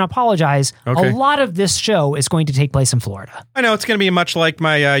 Aaron, I'm going to apologize. Okay. A lot of this show is going to take place in Florida. I know it's going to be much like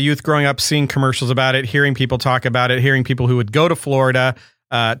my youth growing up, seeing commercials about it, hearing people talk about it, hearing people who would go to Florida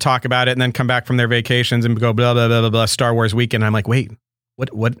talk about it and then come back from their vacations and go blah, blah, blah, blah, blah, Star Wars weekend. I'm like, wait,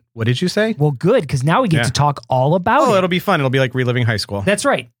 what did you say? Well, good, because now we get to talk all about it. Oh, it'll be fun. It'll be like reliving high school. That's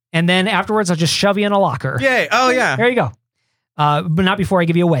right. And then afterwards, I'll just shove you in a locker. Yay. Oh, yeah. There you go. But not before I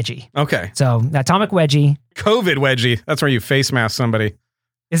give you a wedgie. Okay. So, atomic wedgie. COVID wedgie. That's where you face mask somebody.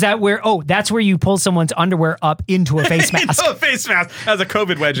 Is that where, that's where you pull someone's underwear up into a face mask. A face mask as a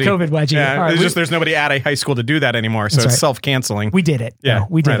COVID wedgie. COVID wedgie. Yeah, All right, there's nobody at a high school to do that anymore, so it's self-canceling. We did it. Yeah, no,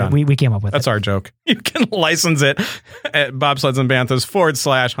 we did it. on. We came up with That's it. our joke. You can license it at Bobsleds and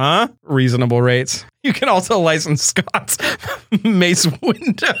Banthas / reasonable rates. You can also license Scott's Mace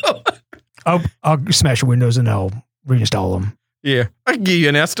window. I'll smash your windows and I'll reinstall them. Yeah, I can give you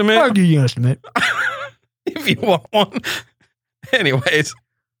an estimate. I'll give you an estimate. If you want one. Anyways.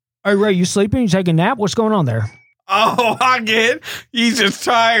 Hey, Ray, you sleeping? You taking a nap? What's going on there? Oh, I get it. He's just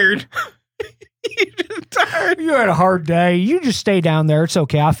tired. He's just tired. You had a hard day. You just stay down there. It's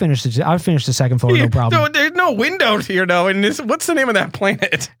okay. I'll finish the second floor. No problem. No, there's no windows here, though. And what's the name of that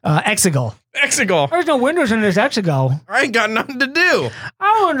planet? Exegol. Exegol. There's no windows in this Exegol. I ain't got nothing to do.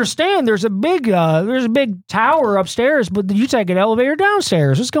 I don't understand. There's a big tower upstairs, but you take an elevator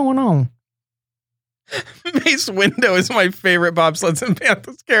downstairs. What's going on? Mace Window is my favorite Bobsleds and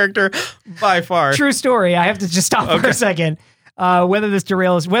Panthers character by far. True story. I have to just stop for a second. Whether this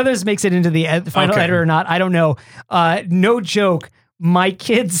makes it into the final edit or not, I don't know. No joke. My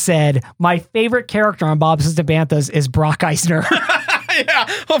kids said my favorite character on Bobsleds and Panthers is Brock Eisner. Yeah,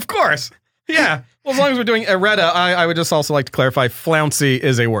 of course. Yeah. Well, as long as we're doing errata, I would just also like to clarify flouncy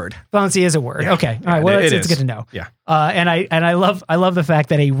is a word. Flouncy is a word. Yeah. Okay. All right. Well, it's good to know. Yeah. And I love the fact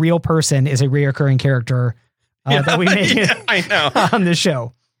that a real person is a reoccurring character that we made I know. on the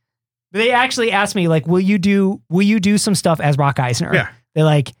show. They actually asked me, like, will you do some stuff as Brock Eisner? Yeah. They're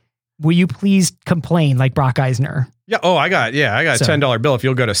like, will you please complain like Brock Eisner? Yeah. Oh, I got a $10 bill if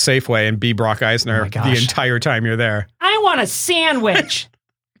you'll go to Safeway and be Brock Eisner the entire time you're there. I want a sandwich.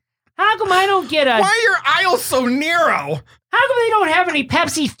 How come I don't get a... Why are your aisles so narrow? How come they don't have any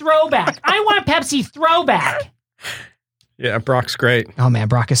Pepsi Throwback? I want Pepsi Throwback. Yeah, Brock's great. Oh, man,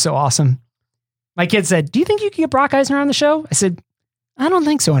 Brock is so awesome. My kid said, do you think you could get Brock Eisner on the show? I said, I don't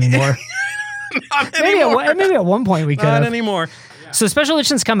think so anymore. Not anymore. Maybe at one point we could. Not anymore. So special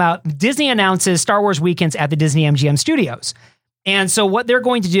editions come out. Disney announces Star Wars weekends at the Disney MGM Studios. And so what they're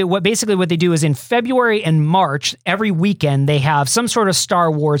going to do, what they do is in February and March, every weekend, they have some sort of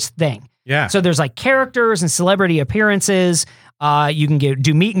Star Wars thing. Yeah. So there's like characters and celebrity appearances. You can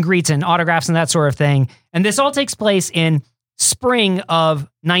do meet and greets and autographs and that sort of thing. And this all takes place in spring of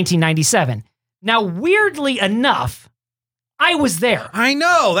 1997. Now, weirdly enough, I was there. I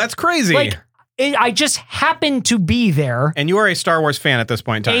know. That's crazy. Like, I just happened to be there. And you are a Star Wars fan at this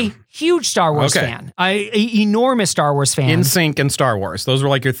point in time. A huge Star Wars fan. An enormous Star Wars fan. NSYNC and Star Wars. Those were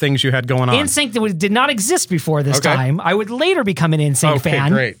like your things you had going on. NSYNC that did not exist before this time. I would later become an NSYNC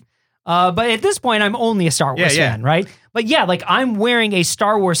fan. Great. But at this point, I'm only a Star Wars fan, right? But yeah, like I'm wearing a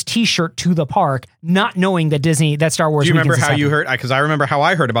Star Wars t-shirt to the park, not knowing that Star Wars Weekend. Do you remember how you heard? Because I remember how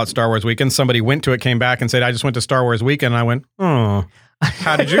I heard about Star Wars Weekend. Somebody went to it, came back and said, I just went to Star Wars Weekend. And I went, oh.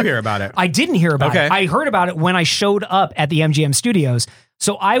 How did you hear about it? I didn't hear about it. I heard about it when I showed up at the MGM Studios.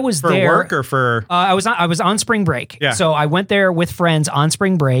 So I was there. For work or for? I was on spring break. Yeah. So I went there with friends on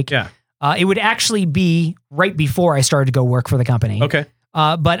spring break. Yeah. It would actually be right before I started to go work for the company. Okay.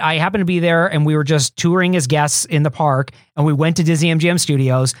 But I happened to be there and we were just touring as guests in the park and we went to Disney MGM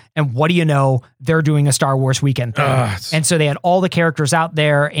Studios and what do you know? They're doing a Star Wars weekend thing. And so they had all the characters out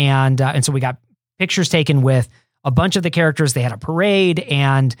there and so we got pictures taken with a bunch of the characters. They had a parade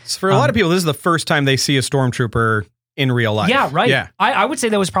and... For a lot of people, this is the first time they see a stormtrooper in real life. Yeah, right. Yeah. I would say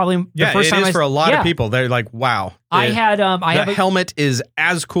that was probably the first time. It is for a lot of people. They're like, wow. The helmet is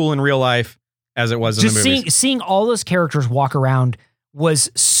as cool in real life as it was in the movies. Seeing all those characters walk around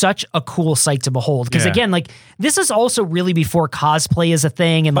was such a cool sight to behold. Because again, like this is also really before cosplay is a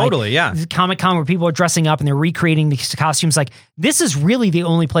thing. And Comic-Con where people are dressing up and they're recreating these costumes. Like this is really the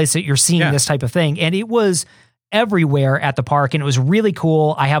only place that you're seeing this type of thing. And it was everywhere at the park and it was really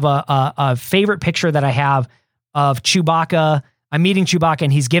cool. I have a favorite picture that I have of Chewbacca. I'm meeting Chewbacca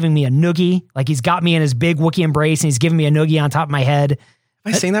and he's giving me a noogie. Like he's got me in his big Wookiee embrace and he's giving me a noogie on top of my head.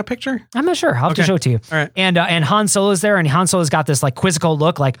 Have I seen that picture? I'm not sure. I'll have to show it to you. All right. And Han Solo's there and Han Solo's got this like quizzical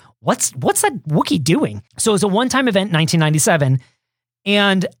look like, what's that Wookiee doing? So it was a one-time event in 1997.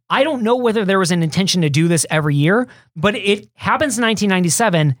 And I don't know whether there was an intention to do this every year, but it happens in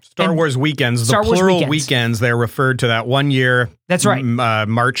 1997. Star Wars weekends, the plural weekends, they're referred to that 1 year. That's right.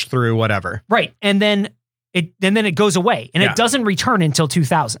 March through whatever. Right. And then it goes away and it doesn't return until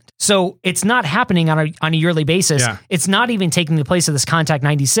 2000. So it's not happening on a yearly basis. Yeah. It's not even taking the place of this Contact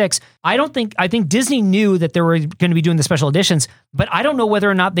 96. I think Disney knew that they were going to be doing the special editions, but I don't know whether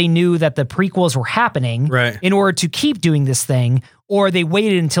or not they knew that the prequels were happening in order to keep doing this thing, or they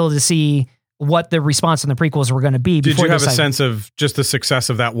waited until to see what the response on the prequels were going to be. Did you have a sense of just the success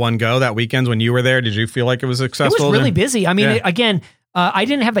of that one go, that weekend when you were there? Did you feel like it was successful? It was really busy. I mean, again, I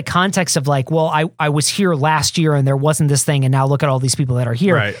didn't have the context of like, well, I was here last year and there wasn't this thing and now look at all these people that are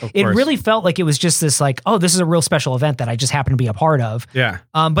here. Right, it really felt like it was just this like, oh, this is a real special event that I just happened to be a part of. Yeah.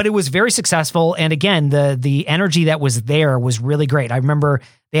 But it was very successful. And again, the energy that was there was really great. I remember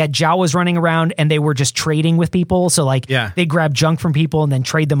they had Jawas running around and they were just trading with people. So like they grabbed junk from people and then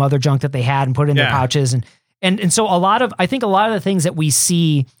trade them other junk that they had and put it in their pouches. And so I think a lot of the things that we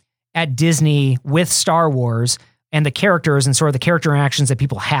see at Disney with Star Wars and the characters and sort of the character interactions that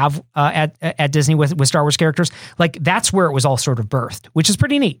people have at Disney with Star Wars characters, like that's where it was all sort of birthed, which is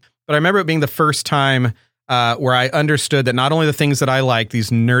pretty neat. But I remember it being the first time where I understood that not only the things that I like, these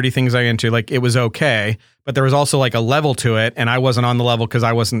nerdy things I into, like it was okay, but there was also like a level to it, and I wasn't on the level because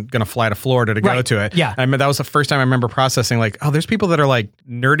I wasn't going to fly to Florida to go to it. Yeah. I mean, that was the first time I remember processing like, oh, there's people that are like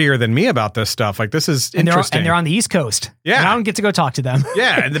nerdier than me about this stuff. Like this is interesting. And they're on the East Coast. Yeah. And I don't get to go talk to them.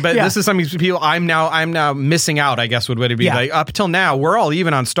 Yeah. But this is something people I'm now missing out, I guess would it be like up till now, we're all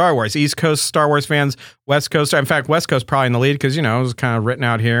even on Star Wars. East Coast Star Wars fans, West Coast. In fact, West Coast probably in the lead because, it was kind of written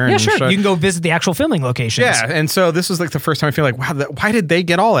out here. Yeah, sure. You can go visit the actual filming locations. Yeah. And so this was like the first time I feel like, wow, why did they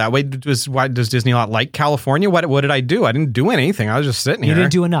get all that? Why does Disney not like Cal California. What did I do? I didn't do anything. I was just sitting here. You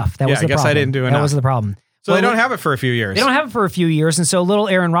didn't do enough. That was the I guess problem. I didn't do enough. That was the problem. So they don't have it for a few years. They don't have it for a few years, and so little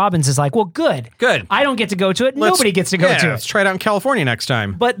Aaron Robbins is like, well, good. I don't get to go to it. Nobody gets to go to it. Let's try it out in California next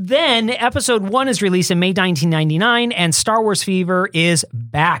time. But then episode 1 is released in May 1999, and Star Wars fever is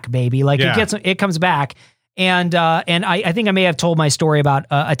back, baby. Like it comes back. And I think I may have told my story about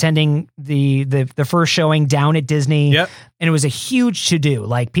attending the first showing down at Disney. Yep. And it was a huge to-do.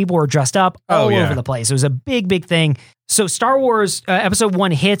 Like, people were dressed up all over the place. It was a big, big thing. So Star Wars episode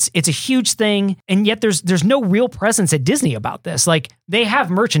 1 hits. It's a huge thing. And yet there's no real presence at Disney about this. Like, they have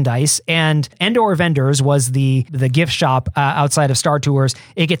merchandise, and Endor Vendors was the gift shop outside of Star Tours.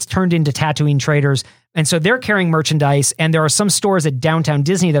 It gets turned into Tatooine Traders. And so they're carrying merchandise, and there are some stores at downtown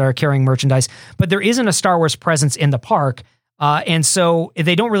Disney that are carrying merchandise, but there isn't a Star Wars presence in the park. And so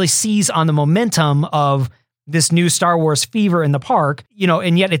they don't really seize on the momentum of this new Star Wars fever in the park,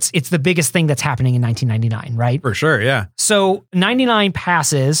 and yet it's the biggest thing that's happening in 1999, right? For sure, yeah. So 99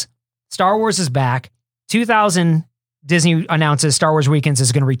 passes, Star Wars is back, 2000, Disney announces Star Wars Weekends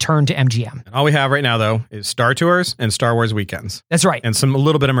is going to return to MGM. And all we have right now, though, is Star Tours and Star Wars Weekends. That's right. And a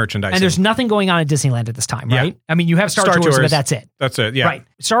little bit of merchandise. And there's nothing going on at Disneyland at this time, right? I mean, you have Star Tours, but that's it. That's it, yeah. Right.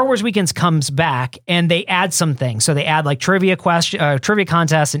 Star Wars Weekends comes back, and they add some things. So they add like trivia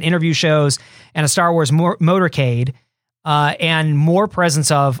contests and interview shows and a Star Wars motorcade and more presence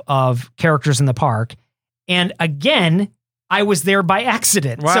of characters in the park. And again, I was there by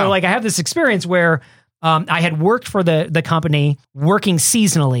accident. Wow. So like I have this experience where I had worked for the company, working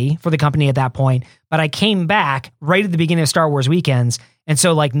seasonally for the company at that point, but I came back right at the beginning of Star Wars Weekends. And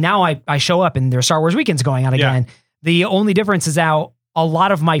so like now I show up and there's Star Wars Weekends going on again. Yeah. The only difference is now a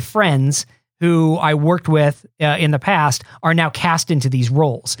lot of my friends who I worked with in the past are now cast into these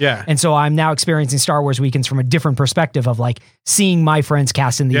roles. Yeah. And so I'm now experiencing Star Wars Weekends from a different perspective of like seeing my friends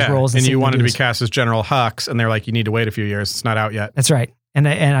cast in these roles. And you wanted to be cast as General Hux, and they're like, you need to wait a few years. It's not out yet. That's right. And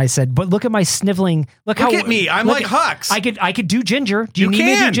I said, but look at my sniveling. Look at me. I'm like Hux. I could do Ginger. Do you need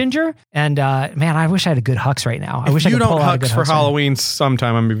me to do Ginger? And man, I wish I had a good Hux right now. I wish I could pull out a good Hux. If you don't Hux for Halloween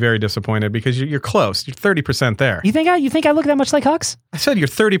sometime, I'm gonna be very disappointed because you're close. You're 30% there. You think I look that much like Hux? I said you're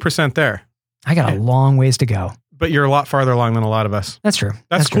 30% there. I got a long ways to go. But you're a lot farther along than a lot of us. That's true.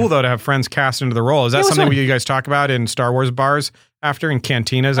 That's cool, though, to have friends cast into the role. Is that something you guys talk about in Star Wars bars after, in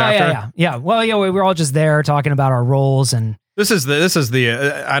cantinas after? Yeah. Well, yeah, we were all just there talking about our roles. And This is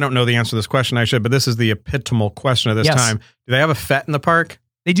the I don't know the answer to this question, I should, but this is the epitomal question of this time. Do they have a Fett in the park?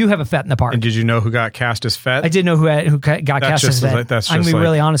 They do have a Fett in the park. And did you know who got cast as Fett? I did know who got cast as Fett. I'm going to be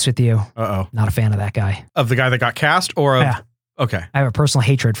really honest with you. Not a fan of that guy. Of the guy that got cast, or of... Yeah. Okay. I have a personal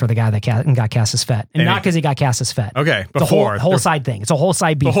hatred for the guy that got cast as Fett. And not because he got cast as Fett. Okay. It's a whole side thing. It's a whole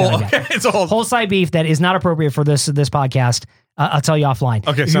side beef. It's a whole side beef that is not appropriate for this podcast. I'll tell you offline.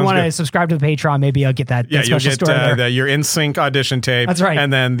 Okay, if you want to subscribe to the Patreon, maybe I'll get that. Yeah, you'll get your In Sync audition tape. That's right.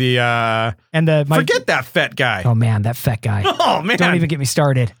 And then forget that Fett guy. Oh man, that Fett guy. Oh man, don't even get me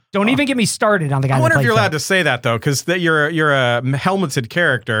started. Don't even get me started on the guy. I wonder if you're allowed to say that though, because you're a helmeted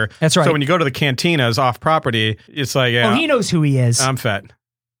character. That's right. So when you go to the cantinas off property, it's like he knows who he is. I'm Fett.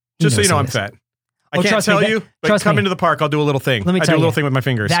 Just so you know, I'm Fett. I can't tell you, but come into the park. I'll do a little thing. Let me tell you, a little thing with my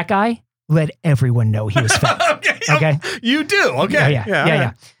fingers. That guy let everyone know he was Fett. Okay. You do. Okay.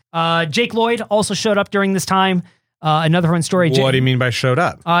 Yeah. Jake Lloyd also showed up during this time. Another fun story. What do you mean by showed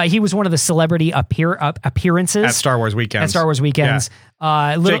up? He was one of the celebrity appearances at Star Wars Weekends.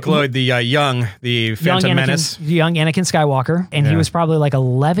 Yeah. Jake Lloyd, the Phantom Menace. Young Anakin Skywalker. And he was probably like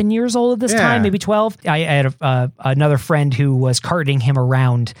 11 years old at this time, maybe 12. I had another friend who was carting him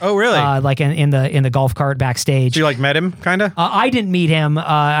around. Oh, really? Like in the golf cart backstage. So you met him, kind of? I didn't meet him.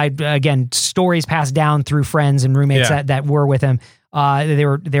 Again, stories passed down through friends and roommates that were with him. They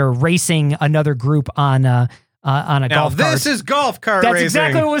were racing another group on a golf cart. This is golf cart racing. That's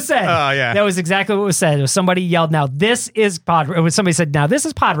exactly what was said. Oh, yeah. That was exactly what was said. It was somebody yelled, now this is somebody said, now this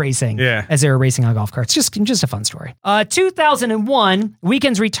is pod racing. Yeah. As they were racing on golf carts. Just a fun story. 2001,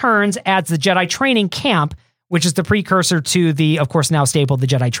 Weekends Returns adds the Jedi Training Camp, which is the precursor to the, of course, now stapled, the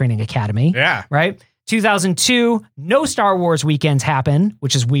Jedi Training Academy. Yeah. Right? 2002, no Star Wars Weekends happen,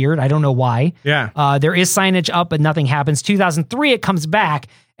 which is weird. I don't know why. Yeah. There is signage up, but nothing happens. 2003, it comes back.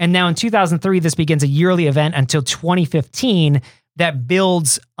 And now in 2003, this begins a yearly event until 2015 that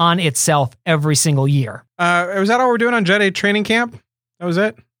builds on itself every single year. Was that all we're doing on Jedi Training Camp? That was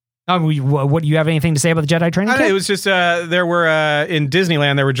it? What do you have anything to say about the Jedi Training Camp? It was just there were in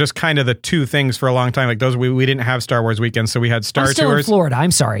Disneyland there were just kind of the two things for a long time. Like those we didn't have Star Wars Weekends, so we had Star I'm still Tours. In Florida.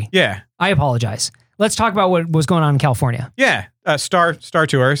 I'm sorry. Yeah, I apologize. Let's talk about what was going on in California. Yeah, Star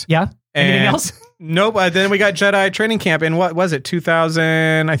Tours. Yeah. Anything else? Nope. Then we got Jedi Training Camp in, what was it,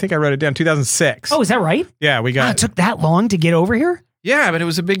 2000? I think I wrote it down, 2006. Oh, is that right? Yeah, we got. It took that long to get over here? Yeah, but it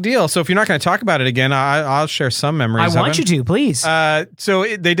was a big deal. So if you're not going to talk about it again, I'll share some memories. I want you to, please.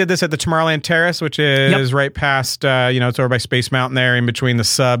 They did this at the Tomorrowland Terrace, which is right past, it's over by Space Mountain there, in between the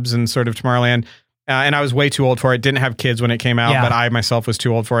subs and sort of Tomorrowland. And I was way too old for it. Didn't have kids when it came out, but I myself was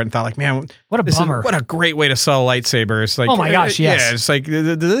too old for it and thought like, man, what a bummer. What a great way to sell lightsabers. Like, oh my gosh, yes. Yeah, it's like,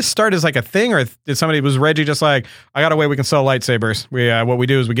 did this start as like a thing, or was Reggie just like, I got a way we can sell lightsabers? What we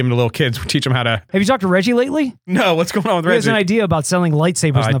do is we give them to little kids. We teach them how to. Have you talked to Reggie lately? No, what's going on with He Reggie? has an idea about selling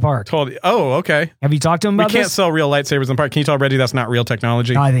lightsabers in the park. Oh, okay. Have you talked to him about this? We can't sell real lightsabers in the park. Can you tell Reggie that's not real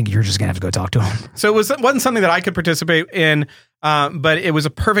technology? No, I think you're just going to have to go talk to him. So it wasn't something that I could participate in. But it was a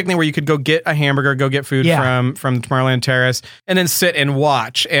perfect thing where you could go get a hamburger, go get food from Tomorrowland Terrace, and then sit and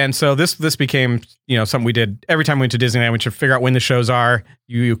watch. And so this became, something we did every time we went to Disneyland. We should figure out when the shows are.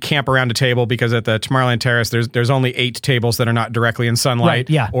 You camp around a table, because at the Tomorrowland Terrace, there's only 8 tables that are not directly in sunlight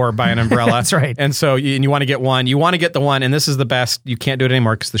or by an umbrella. That's right. And so you want to get one. You want to get the one, and this is the best. You can't do it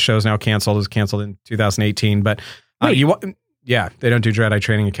anymore because the show's now canceled. It was canceled in 2018. But they don't do Jedi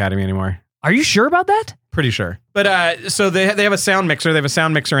Training Academy anymore. Are you sure about that? Pretty sure. But so they have a sound mixer. They have a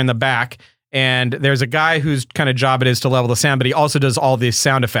sound mixer in the back, and there's a guy whose kind of job it is to level the sound, but he also does all these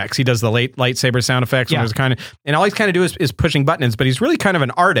sound effects. He does the lightsaber sound effects. And all he's kind of do is pushing buttons, but he's really kind of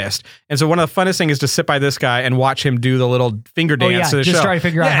an artist. And so one of the funnest things is to sit by this guy and watch him do the little finger dance to the show. Just try to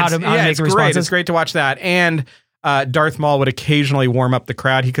figure out how to make the responses. It's great to watch that. And Darth Maul would occasionally warm up the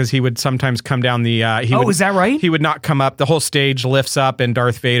crowd because he would sometimes come down the. Is that right? He would not come up. The whole stage lifts up, and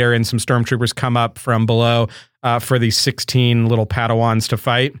Darth Vader and some stormtroopers come up from below for these 16 little Padawans to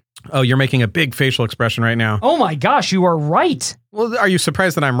fight. Oh, you're making a big facial expression right now. Oh my gosh, you are right. Well, are you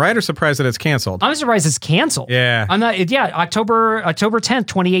surprised that I'm right, or surprised that it's canceled? I'm surprised it's canceled. Yeah, I'm not. Yeah, October 10th,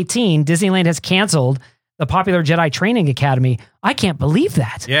 2018, Disneyland has canceled the popular Jedi Training Academy. I can't believe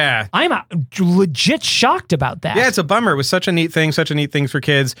that. Yeah. I'm legit shocked about that. Yeah, it's a bummer. It was such a neat thing for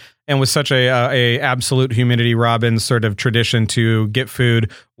kids, and was such a absolute Humidity Robbins sort of tradition to get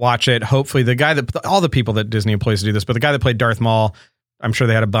food, watch it. Hopefully all the people that Disney employs to do this, but the guy that played Darth Maul, I'm sure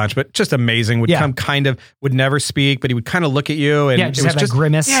they had a bunch, but just amazing. Would never speak, but he would kind of look at you, and it was just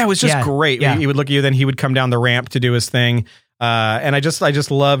grimace. Yeah, it was just great. Yeah. He would look at you, then he would come down the ramp to do his thing. And I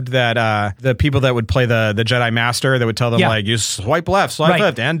just loved that the people that would play the Jedi Master, that would tell them like, you swipe left, swipe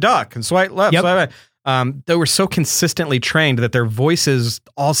left, and duck, and swipe left, swipe right. They were so consistently trained that their voices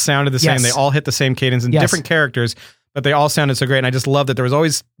all sounded the same. They all hit the same cadence in different characters, but they all sounded so great. And I just loved that there was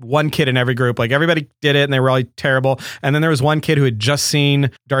always one kid in every group. Like, everybody did it, and they were all terrible. And then there was one kid who had just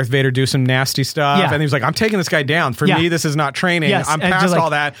seen Darth Vader do some nasty stuff. And he was like, I'm taking this guy down. For me, this is not training. I'm past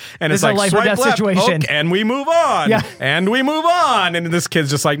all that. And it's like, life or death situation. And we move on. And we move on. And this kid's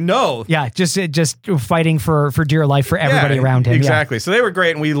just like, no. Yeah, just fighting for dear life for everybody around him. Exactly. So they were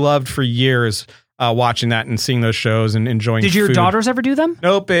great, and we loved for years watching that and seeing those shows and enjoying. Did your food. daughters ever do them?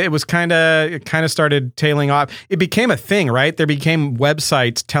 Nope. It kind of started tailing off. It became a thing, right? There became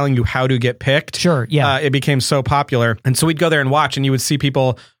websites telling you how to get picked. Sure. Yeah. It became so popular, and so we'd go there and watch, and you would see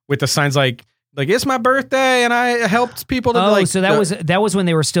people with the signs like it's my birthday, and I helped people to so that was when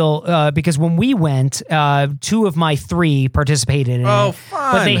they were still because when we went, 2 of my 3 participated in it.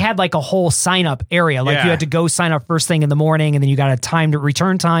 Fun. But they had like a whole sign up area. Like, you had to go sign up first thing in the morning, and then you got a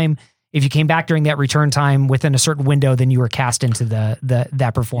return time. If you came back during that return time within a certain window, then you were cast into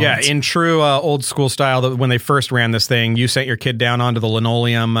that performance. Yeah, in true old school style, when they first ran this thing, you sent your kid down onto the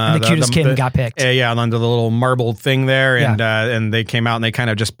linoleum. And the cutest kid got picked. Onto the little marble thing there, and they came out and they kind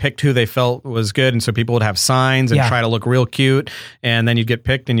of just picked who they felt was good, and so people would have signs and try to look real cute, and then you'd get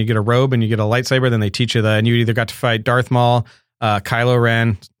picked, and you get a robe, and you get a lightsaber. Then they teach you and you either got to fight Darth Maul, Kylo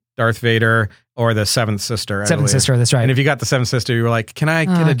Ren, Darth Vader, or the Seventh Sister. Seventh Sister, that's right. And if you got the Seventh Sister, you were like, can I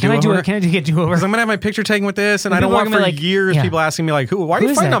get a do-over? Can I get a do-over? Because I'm going to have my picture taken with this, and I don't want years people asking me, like, why are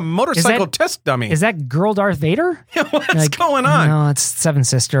you fighting a motorcycle test dummy? Is that girl Darth Vader? What's going on? No, it's Seventh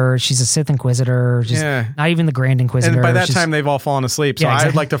Sister. She's a Sith Inquisitor. She's not even the Grand Inquisitor. And by that time, they've all fallen asleep, so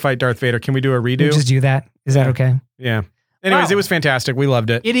I'd like to fight Darth Vader. Can we do a redo? We'll just do that. Is that okay? Yeah. Anyways, it was fantastic. We loved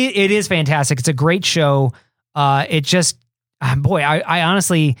it. It is fantastic. It's a great show. It just, boy, I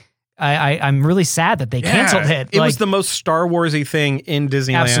honestly... I'm really sad that they canceled it. It was the most Star Warsy thing in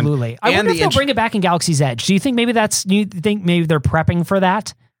Disneyland. Absolutely. I wonder if they'll bring it back in Galaxy's Edge. Do you think maybe they're prepping for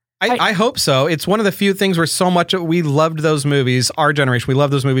that? I hope so. It's one of the few things where so much we loved those movies. Our generation, we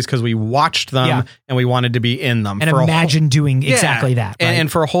loved those movies because we watched them and we wanted to be in them. And imagine doing exactly that. Right?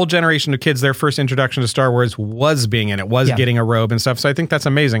 And for a whole generation of kids, their first introduction to Star Wars was being in it, was getting a robe and stuff. So I think that's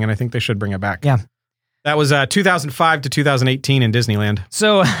amazing, and I think they should bring it back. Yeah. That was 2005 to 2018 in Disneyland.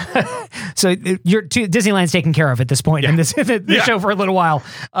 So, Disneyland's taken care of at this point in this show for a little while.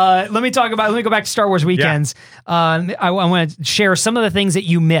 Let me go back to Star Wars Weekends. I want to share some of the things that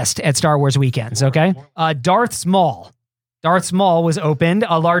you missed at Star Wars Weekends. Okay, Darth's Mall. Darth's Mall was opened,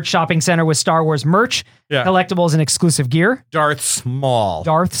 a large shopping center with Star Wars merch, collectibles, and exclusive gear. Darth's Mall.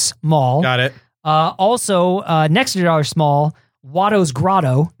 Got it. Also, next to Darth's Mall, Watto's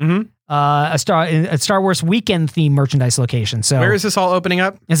Grotto. Mm-hmm. A Star Wars weekend themed merchandise location. So where is this all opening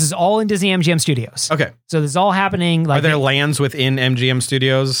up? This is all in Disney MGM Studios. Okay. So this is all happening. Are there lands within MGM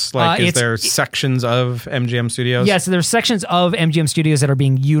Studios? Is there sections of MGM Studios? Yeah, so there's sections of MGM Studios that are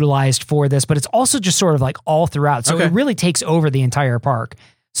being utilized for this, but it's also just sort of like all throughout. So it really takes over the entire park.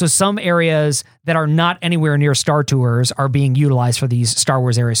 So some areas that are not anywhere near Star Tours are being utilized for these Star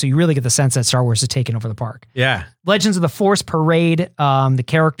Wars areas. So you really get the sense that Star Wars is taking over the park. Yeah. Legends of the Force Parade. The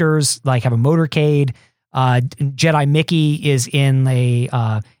characters have a motorcade. Jedi Mickey is in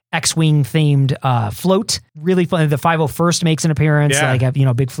a X-Wing themed float. Really fun. The 501st makes an appearance. Yeah.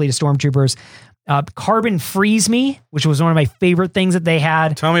 A big fleet of stormtroopers. Carbon Freeze Me, which was one of my favorite things that they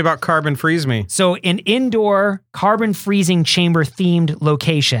had. Tell me about Carbon Freeze Me. So an indoor carbon freezing chamber themed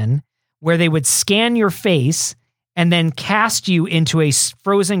location where they would scan your face and then cast you into a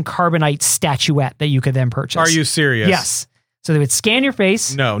frozen carbonite statuette that you could then purchase. Are you serious? Yes. So they would scan your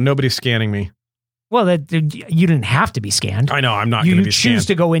face. No, nobody's scanning me. Well, you didn't have to be scanned. I know, I'm not going to be scanned. You choose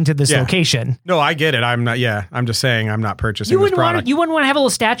to go into this location. No, I get it. I'm not. Yeah, I'm just saying I'm not purchasing this product. You wouldn't want to have a little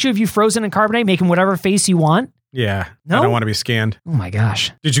statue of you frozen in carbonite, making whatever face you want. Yeah, no? I don't want to be scanned. Oh my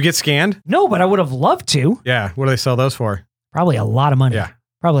gosh! Did you get scanned? No, but I would have loved to. Yeah, what do they sell those for? Probably a lot of money. Yeah.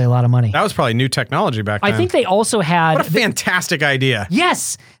 Probably a lot of money. That was probably new technology back then. I think they also had... What a fantastic idea.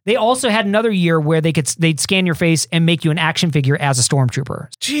 Yes. They also had another year where they'd scan your face and make you an action figure as a stormtrooper.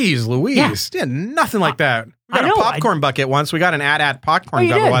 Jeez Louise. Yeah, nothing like that. We got a popcorn bucket once. We got an AT-AT popcorn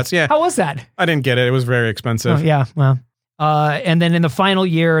bucket once. Yeah. How was that? I didn't get it. It was very expensive. Oh, yeah. Well... and then in the final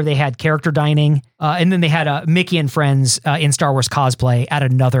year, they had character dining. And then they had Mickey and Friends in Star Wars cosplay at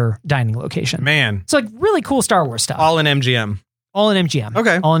another dining location. Man. It's like really cool Star Wars stuff. All in MGM. All in MGM.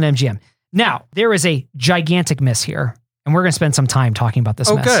 Okay. All in MGM. Now, there is a gigantic miss here, and we're going to spend some time talking about this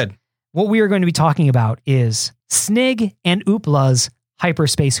miss. Oh, good. What we are going to be talking about is Snig and Oopla's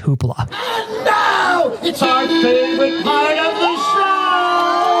Hyperspace Hoopla. And now, it's our favorite part of the show!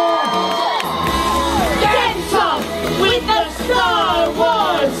 Dance off with the Star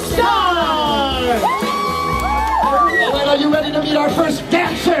Wars Stars! Well, are you ready to meet our first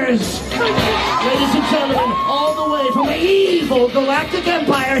dancers? Ladies and gentlemen, all the way from the evil Galactic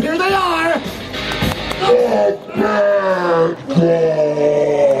Empire, here they are! The Bad Guys!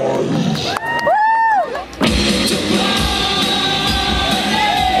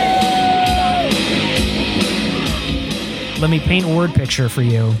 Let me paint a word picture for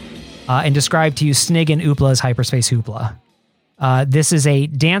you and describe to you Snig and Oopla's Hyperspace Hoopla. This is a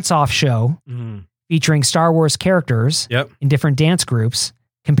dance-off show featuring Star Wars characters in different dance groups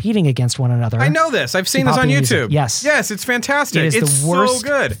competing against one another. I know this. I've seen this on YouTube. Yes. Yes, it's fantastic. It's the worst so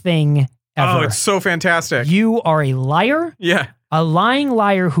good. thing ever. Oh, it's so fantastic. You are a liar. Yeah. A lying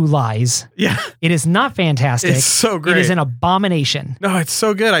liar who lies. Yeah. It is not fantastic. It's so great. It is an abomination. No, it's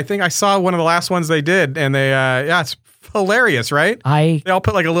so good. I think I saw one of the last ones they did, and they, it's hilarious, right? They all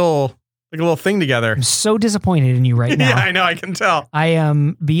put like a little thing together. I'm so disappointed in you right now. Yeah, I know. I can tell. I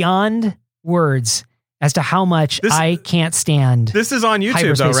am beyond words as to how much I can't stand. This is on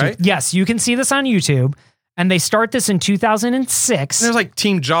YouTube though, right? Yes, you can see this on YouTube. And they start this in 2006. And there's like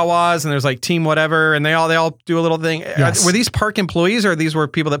Team Jawas and there's like Team whatever, and they all do a little thing. Yes. Were these park employees or these were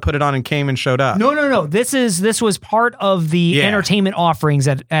people that put it on and came and showed up? No. This was part of the entertainment offerings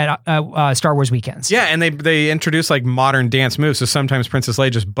at Star Wars Weekends. Yeah, and they introduce like modern dance moves. So sometimes Princess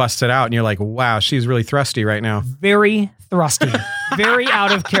Leia just busts it out, and you're like, wow, she's really thrusty right now. Very thrusty, very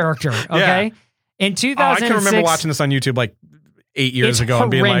out of character. Okay, yeah. In 2006, I can remember watching this on YouTube like 8 years ago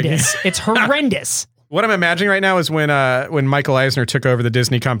and being like, it's horrendous. What I'm imagining right now is when Michael Eisner took over the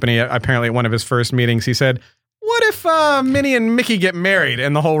Disney company, apparently at one of his first meetings, he said, what if Minnie and Mickey get married?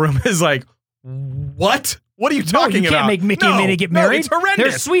 And the whole room is like, what? What are you talking about? You can't make Mickey and Minnie get married. It's horrendous.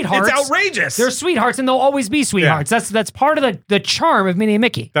 They're sweethearts. It's outrageous. They're sweethearts, and they'll always be sweethearts. Yeah. That's part of the charm of Minnie and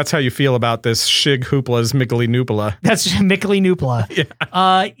Mickey. That's how you feel about this Shig Hoopla's Mickey Noopla. That's Mickey Noopla.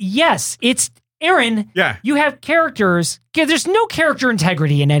 Yeah. Yes, it's Aaron. Yeah. You have characters. There's no character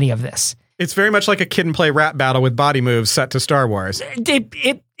integrity in any of this. It's very much like a Kid and Play rap battle with body moves set to Star Wars.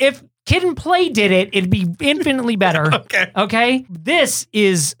 If Kid and Play did it, it'd be infinitely better. Okay? This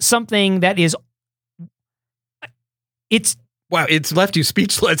is something that is... It's Wow, it's left you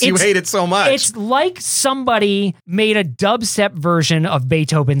speechless. You It's- hate it so much. It's like somebody made a dubstep version of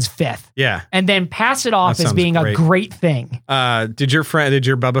Beethoven's Fifth. Yeah. And then passed it off That as sounds being great. a great thing. Did your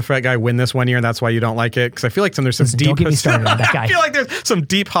Boba Fett guy win this one year and that's why you don't like it? Because I feel like there's some Listen, deep... don't get me started on that guy. I feel like there's some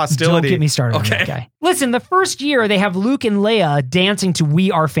deep hostility. Don't get me started on that guy. Listen, the first year they have Luke and Leia dancing to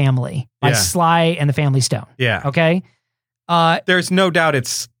We Are Family by Yeah. Sly and the Family Stone. Yeah. Okay? There's no doubt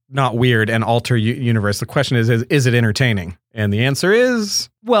it's not weird and alter universe. The question is it entertaining? And the answer is...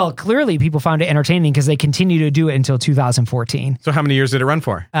 Well, clearly people found it entertaining because they continue to do it until 2014. So how many years did it run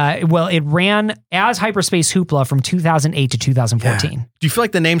for? Well, it ran as Hyperspace Hoopla from 2008 to 2014. Yeah. Do you feel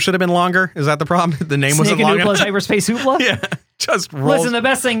like the name should have been longer? Is that the problem? The name Snake wasn't and long Hoopla's enough? Hyperspace Hoopla? Yeah. Just rolls. Listen,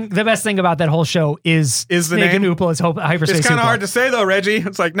 the best thing about that whole show is the Snake name? and Hoopla's Hyperspace It's kind Hoopla. of hard to say though, Reggie.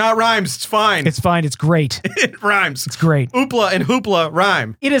 It's like, not rhymes. It's fine. It's fine. It's great. It rhymes. It's great. Oopla and hoopla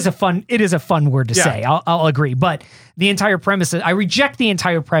rhyme. It is a fun word to Yeah. say. I'll agree. But the entire premise, I reject the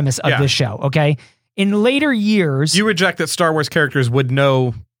entire premise of this show. Okay. In later years, You reject that Star Wars characters would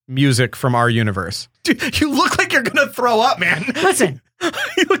know music from our universe. Dude, you look like you're going to throw up, man. listen,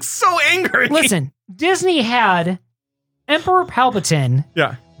 You look so angry. listen, Disney had Emperor Palpatine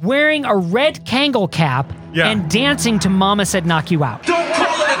Yeah. wearing a red Kangol cap Yeah. and dancing to Mama Said Knock You Out. Don't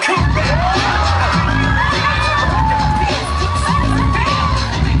call it a comeback.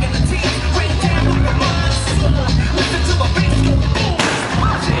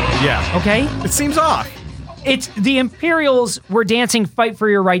 Yeah. Okay? It seems off. It's the Imperials were dancing Fight for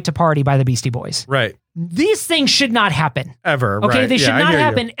Your Right to Party by the Beastie Boys. Right. These things should not happen. Ever. Okay? Right. They should Yeah, I not hear you.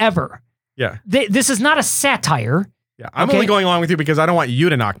 happen ever. Yeah. This is not a satire. Yeah. I'm Okay. only going along with you because I don't want you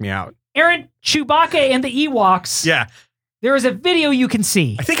to knock me out. Aaron, Chewbacca and the Ewoks. Yeah. There is a video you can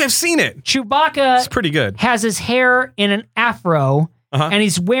see. I think I've seen it. It's Chewbacca pretty good. has his hair in an afro, Uh-huh. and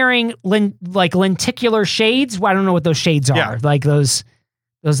he's wearing lenticular shades. Well, I don't know what those shades are. Yeah. Like those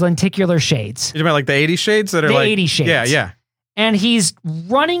lenticular shades. You talking about like the 80s shades that are The like 80s shades. Yeah, yeah. And he's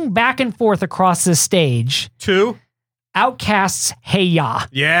running back and forth across this stage. Two. Outcasts Hey Ya.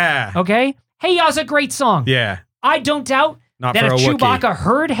 Yeah. Okay? Hey Ya's a great song. Yeah. I don't doubt Not that for if a Wookiee. Chewbacca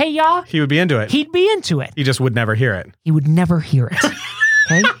heard Hey Ya, He would be into it. he'd be into it. He just would never hear it. He would never hear it.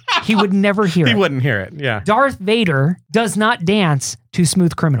 Okay? He would never hear He it. wouldn't hear it. Yeah. Darth Vader does not dance to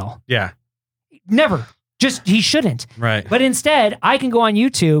Smooth Criminal. Yeah. Never. Just, he shouldn't. Right. But instead, I can go on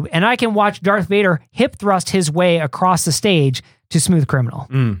YouTube and I can watch Darth Vader hip thrust his way across the stage to Smooth Criminal.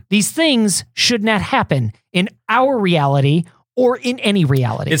 These things should not happen in our reality or in any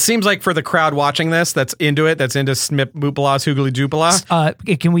reality. It seems like for the crowd watching this, that's into it, that's into Smip Moopalas, Hoogly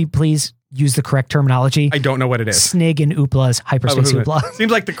Doopala. Can we please use the correct terminology? I don't know what it is. Snig and Oopla's Hyperspace Hoopla.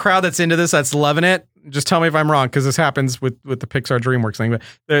 Seems like the crowd that's into this, that's loving it. Just tell me if I'm wrong, because this happens with the Pixar DreamWorks thing. But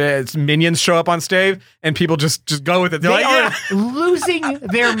it's minions show up on stage and people just go with it. They're They like, are yeah. losing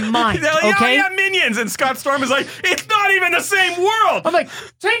their mind. They're like, Okay? yeah, minions. And Scott Storm is like, it's not even the same world. I'm like,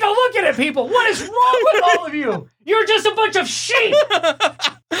 take a look at it, people. What is wrong with all of you? You're just a bunch of sheep.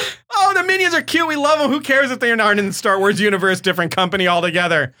 Oh, the minions are cute. We love them. Who cares if they aren't in the Star Wars universe, different company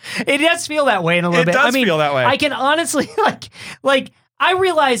altogether? It does feel that way in a little It bit. does feel that way. I can honestly like I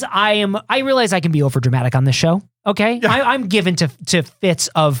realize I can be overdramatic on this show. Okay. Yeah. I'm given to fits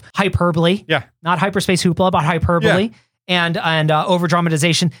of hyperbole. Yeah. Not Hyperspace Hoopla, but hyperbole. Yeah. And over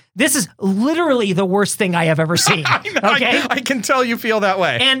dramatization. This is literally the worst thing I have ever seen. Okay. I can tell you feel that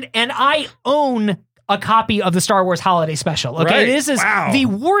way. And I own a copy of the Star Wars Holiday Special. Okay, Right. This is Wow. the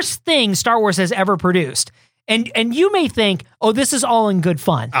worst thing Star Wars has ever produced. And you may think, oh, this is all in good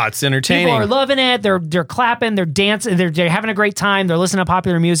fun. Oh, it's entertaining. People are loving it. They're clapping. They're dancing. They're having a great time. They're listening to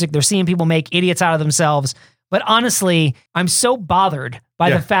popular music. They're seeing people make idiots out of themselves. But honestly, I'm so bothered by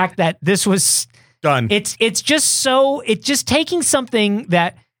Yeah. the fact that this was Done. It's just taking something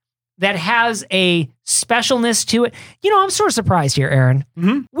that has a specialness to it. You know, I'm sort of surprised here, Aaron.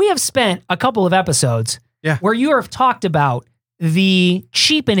 Mm-hmm. We have spent a couple of episodes Yeah. where you have talked about the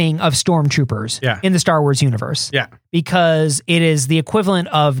cheapening of stormtroopers Yeah. in the Star Wars universe. Yeah. Because it is the equivalent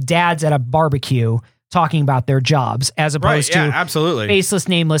of dads at a barbecue talking about their jobs as opposed Right. Yeah, to absolutely. faceless,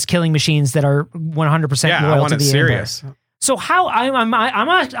 nameless killing machines that are 100% Yeah, I loyal want to it the serious. Empire. So how I'm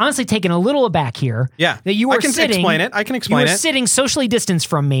honestly taken a little aback here. Yeah. That you I are can sitting. explain it. I can explain you are it. sitting socially distanced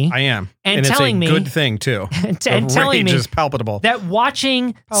from me. I am. And it's telling a me- good thing, too. and The telling rage me is palpable. that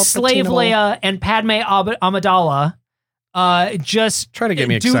watching Slave Palpatine-able. Leia and Padme Amidala just Try to get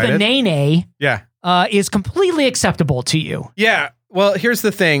me do the excited. nay Yeah. is completely acceptable to you. Yeah. Well, here's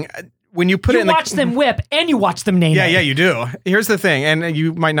the thing. when you put it in watch them whip and you watch them name. Yeah, you do. Here's the thing, and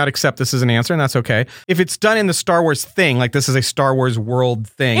you might not accept this as an answer, and that's okay. If it's done in the Star Wars thing, like this is a Star Wars world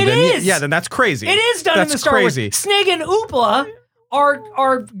thing, then that's crazy. It is done in the Star Wars. Snig and Oopla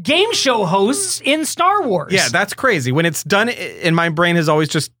are game show hosts in Star Wars. Yeah, that's crazy. When it's done, and my brain has always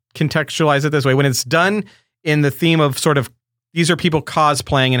just contextualized it this way. When it's done in the theme of sort of these are people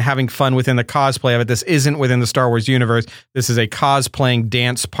cosplaying and having fun within the cosplay of it. This isn't within the Star Wars universe. This is a cosplaying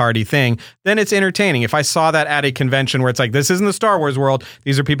dance party thing. Then it's entertaining. If I saw that at a convention where it's like, this isn't the Star Wars world.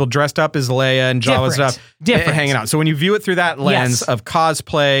 These are people dressed up as Leia and Jawa stuff. Hanging out. So when you view it through that lens of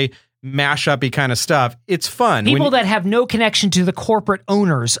cosplay, mashup-y kind of stuff, it's fun. People that have no connection to the corporate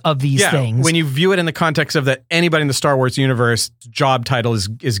owners of these things. When you view it in the context of that anybody in the Star Wars universe job title is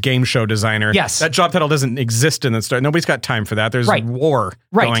game show designer. Yes. That job title doesn't exist in the Star. Nobody's got time for that. There's war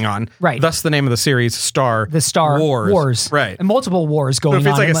going on. Right. Thus the name of the series, Star Wars. Right. And multiple wars going on. So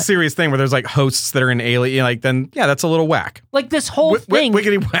if it's like a serious thing where there's like hosts that are in alien, like then that's a little whack. Like this whole thing.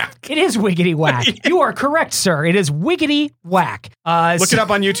 Wiggity whack. It is wiggity whack. You are correct, sir. It is wiggity whack. Look it up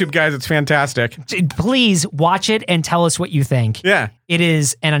on YouTube, guys. It's fantastic. Please watch it and tell us what you think. Yeah. It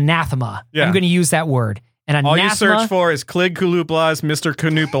is an anathema. Yeah. I'm going to use that word. An anathema. All you search for is Clig Kuluplas, Mr.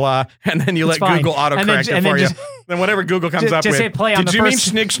 Canupala, and then you let Google autocorrect it for you. Then whatever Google comes up with. Hit play on Did you mean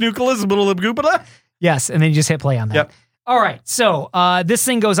Schnick Schnuckles, little Goopala? Yes, and then you just hit play on that. Yep. All right, so this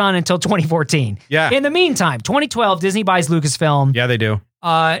thing goes on until 2014. Yeah. In the meantime, 2012, Disney buys Lucasfilm. Yeah, they do.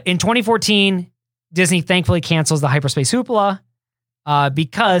 In 2014, Disney thankfully cancels the Hyperspace Hoopla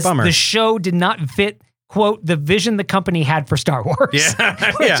because the show did not fit, quote, the vision the company had for Star Wars.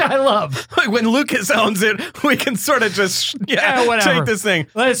 Yeah. Which I love. When Lucas owns it, we can sort of just take this thing.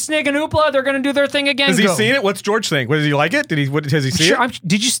 Snig and Hoopla, they're going to do their thing again. Has he seen it? What's George think? Does he like it? Has he seen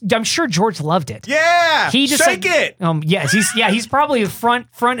it? I'm sure George loved it. Yeah. He just shake it. Yes, he's probably front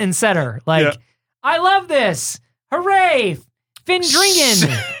and center. Like, I love this. Hooray. Finn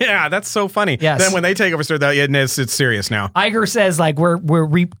Dringen. Yeah, that's so funny. Yes. Then when they take over, it's serious now. Iger says like we're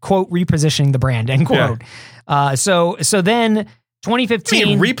quote repositioning the brand, end quote. Yeah. So then 2015. I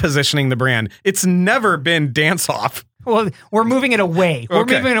mean, repositioning the brand. It's never been dance off. Well, we're moving it away. We're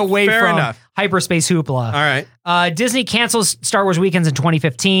moving it away from Hyperspace Hoopla. All right. Disney cancels Star Wars Weekends in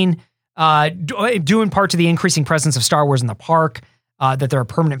 2015, due in part to the increasing presence of Star Wars in the park. That there are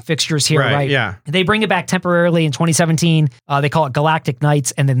permanent fixtures here, right? Yeah. They bring it back temporarily in 2017. They call it Galactic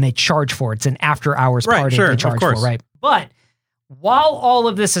Nights, and then they charge for it. It's an after-hours party they charge for, right? But while all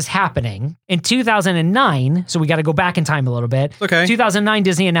of this is happening, in 2009, so we got to go back in time a little bit. Okay. 2009,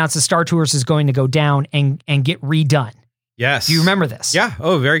 Disney announces Star Tours is going to go down and get redone. Yes. Do you remember this? Yeah.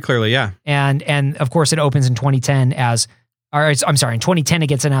 Oh, very clearly, yeah. And of course, it opens in 2010 as... in 2010, it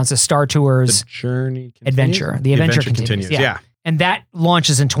gets announced as Star Tours... The Journey continues? Adventure. The Adventure continues. Yeah. And that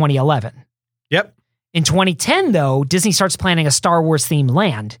launches in 2011. Yep. In 2010, though, Disney starts planning a Star Wars themed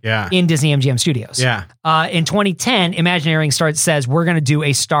land in Disney MGM Studios. Yeah. In 2010, Imagineering says we're going to do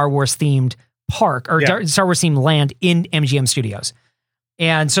a Star Wars themed park or Star Wars themed land in MGM Studios.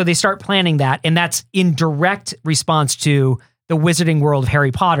 And so they start planning that. And that's in direct response to the Wizarding World of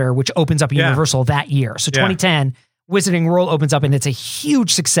Harry Potter, which opens up Universal that year. So 2010, Wizarding World opens up and it's a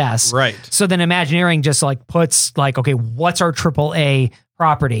huge success. Right. So then Imagineering just like puts like, okay, what's our AAA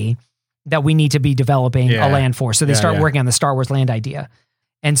property that we need to be developing a land for? So they start working on the Star Wars land idea.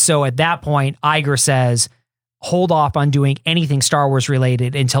 And so at that point, Iger says, hold off on doing anything Star Wars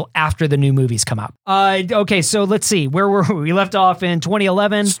related until after the new movies come out. Okay, so let's see. Where were we? We left off in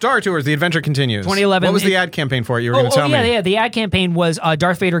 2011. Star Tours, The Adventure Continues. 2011. What was the ad campaign for it? You were going to tell me. Yeah. The ad campaign was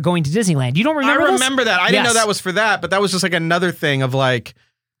Darth Vader going to Disneyland. You don't remember I remember that. I didn't know that was for that, but that was just like another thing of like...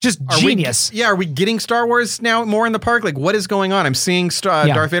 Just genius. Are we getting Star Wars now more in the park? Like, what is going on? I'm seeing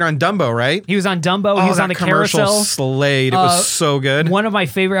Darth Vader on Dumbo, right? He was on Dumbo. He was on the carousel. Slayed. It was so good. One of my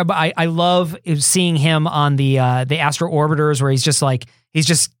favorite. I love seeing him on the Astro Orbiters, where he's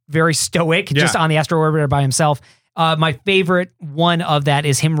just very stoic, just on the Astro Orbiter by himself. My favorite one of that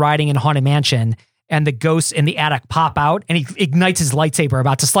is him riding in Haunted Mansion, and the ghosts in the attic pop out, and he ignites his lightsaber,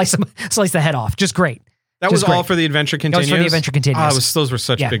 about to slice the head off. Just great. That was all for The Adventure Continues? That was for The Adventure Continues. Oh, those were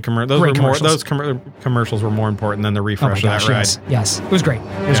such big commercials. Those commercials were more important than the refresh of that ride. Yes. It was great.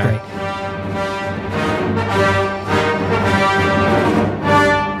 It was great.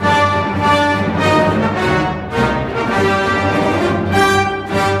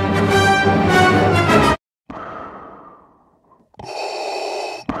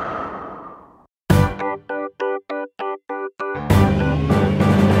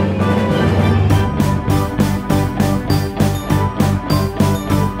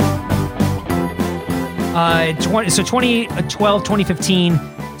 2012, 2015,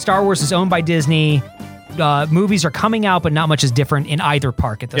 Star Wars is owned by Disney. Movies are coming out, but not much is different in either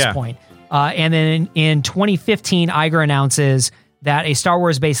park at this point. And then in 2015, Iger announces that a Star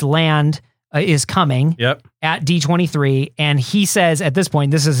Wars-based land is coming at D23. And he says at this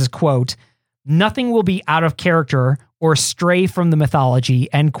point, this is his quote, "Nothing will be out of character or stray from the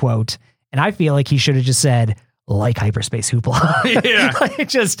mythology," end quote. And I feel like he should have just said, like Hyperspace Hoopla. Yeah. Like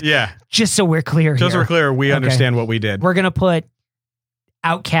just so we're clear Just so here. we're clear, we understand what we did. We're going to put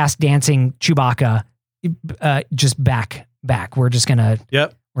Outcast dancing Chewbacca just back. We're just going to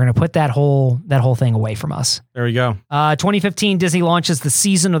we're going to put that whole thing away from us. There we go. 2015, Disney launches the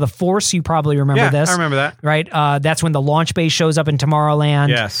Season of the Force. You probably remember this. I remember that. Right? That's when the launch bay shows up in Tomorrowland.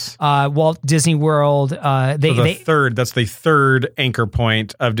 Yes. Walt Disney World. That's the third anchor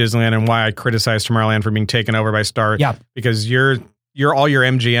point of Disneyland, and why I criticize Tomorrowland for being taken over by Star. Yeah. Because you're all your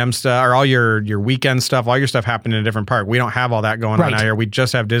MGM stuff, or all your weekend stuff, all your stuff happened in a different park. We don't have all that going on out here. We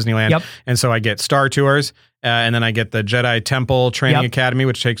just have Disneyland. Yep. And so I get Star Tours, and then I get the Jedi Temple Training Academy,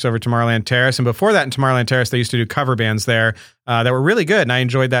 which takes over Tomorrowland Terrace. And before that, in Tomorrowland Terrace, they used to do cover bands there that were really good, and I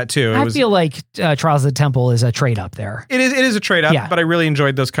enjoyed that too. I feel like Trials of the Temple is a trade up there. It is a trade up, but I really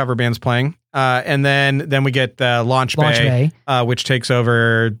enjoyed those cover bands playing. And then we get the Launch Bay. Which takes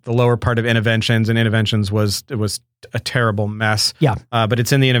over the lower part of Interventions, and Interventions was a terrible mess. Yeah. But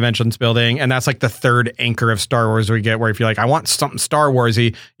it's in the Interventions building, and that's like the third anchor of Star Wars we get, where if you're like, I want something Star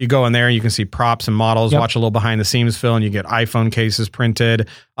Warsy, you go in there and you can see props and models, watch a little behind the scenes film, you get iPhone cases printed,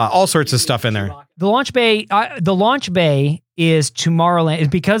 all sorts of stuff in there. The Launch Bay is Tomorrowland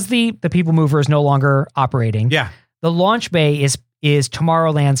because the People Mover is no longer operating. Yeah. The Launch Bay is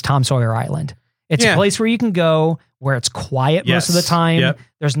Tomorrowland's Tom Sawyer Island. It's a place where you can go where it's quiet most of the time. Yep.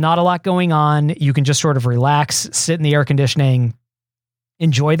 There's not a lot going on. You can just sort of relax, sit in the air conditioning,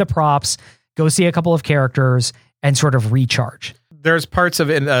 enjoy the props, go see a couple of characters, and sort of recharge. There's parts of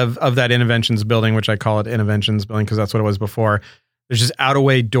that Interventions building, which I call it Interventions building because that's what it was before. There's just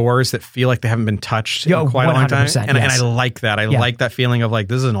out-of-way doors that feel like they haven't been touched in quite a long time. And I like that. I like that feeling of like,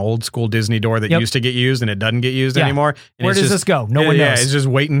 this is an old school Disney door that used to get used and it doesn't get used anymore. And where does this go? No one knows. Yeah, it's just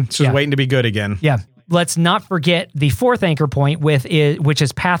waiting. It's just waiting to be good again. Yeah. Let's not forget the fourth anchor point which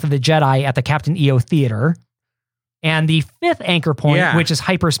is Path of the Jedi at the Captain EO Theater. And the fifth anchor point, which is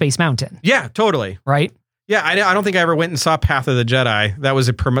Hyperspace Mountain. Yeah, totally. Right? Yeah, I don't think I ever went and saw Path of the Jedi.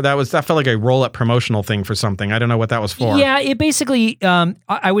 That felt like a roll-up promotional thing for something. I don't know what that was for. Yeah, it basically,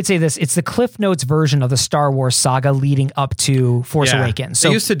 I would say this, it's the Cliff Notes version of the Star Wars saga leading up to Force Awakens. So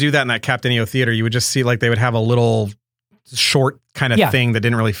they used to do that in that Captain EO Theater. You would just see like they would have a little short kind of thing that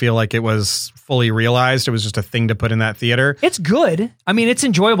didn't really feel like it was fully realized. It was just a thing to put in that theater. It's good. I mean, it's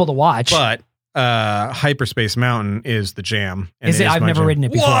enjoyable to watch. But Hyperspace Mountain is the jam. Is it? I've never ridden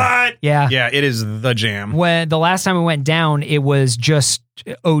it before. What? Yeah. Yeah, it is the jam. When the last time I went down, it was just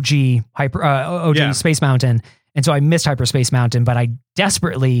OG Space Mountain. And so I missed Hyperspace Mountain, but I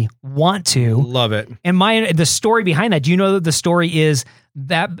desperately want to. Love it. And the story behind that, do you know that the story is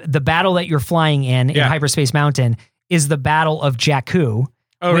that the battle that you're flying in Hyperspace Mountain is the Battle of Jakku.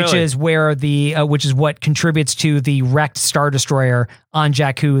 Which is where which is what contributes to the wrecked Star Destroyer on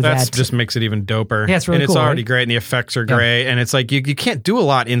Jakku. That just makes it even doper. Yeah, it's really cool. It's already great, and the effects are great. And it's like you can't do a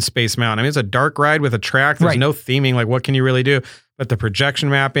lot in Space Mountain. I mean, it's a dark ride with a track. There's no theming. Like, what can you really do? But the projection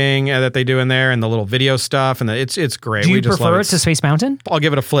mapping that they do in there, and the little video stuff, and it's great. Do you prefer it to Space Mountain? I'll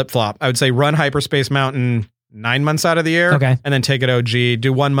give it a flip flop. I would say run Hyperspace Mountain 9 months out of the year, and then take it OG.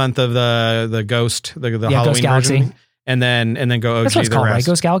 Do 1 month of the Ghost, the Halloween Ghost Galaxy. version. And then go OG. That's what it's called, right?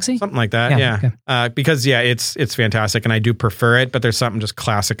 Ghost Galaxy? Something like that, yeah. Because, it's fantastic, and I do prefer it, but there's something just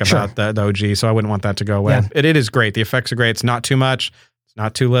classic about the OG, so I wouldn't want that to go away. Yeah. It is great. The effects are great. It's not too much. It's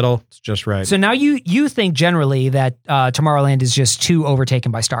not too little. It's just right. So now you think generally that Tomorrowland is just too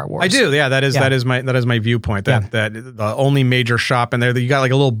overtaken by Star Wars. I do, yeah. That is my viewpoint, that the only major shop in there, that you got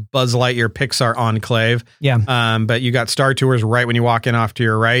like a little Buzz Lightyear Pixar enclave. Yeah. But you got Star Tours right when you walk in off to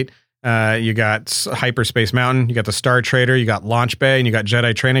your right. You got Hyperspace Mountain, you got the Star Trader, you got Launch Bay, and you got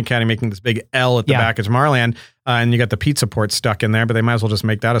Jedi Training Academy making this big L at the back of Tomorrowland, and you got the Pizza Port stuck in there, but they might as well just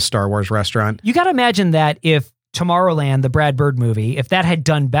make that a Star Wars restaurant. You got to imagine that if Tomorrowland, the Brad Bird movie, if that had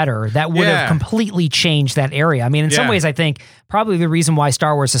done better, that would have completely changed that area. I mean, in some ways, I think probably the reason why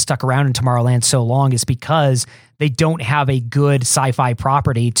Star Wars has stuck around in Tomorrowland so long is because they don't have a good sci-fi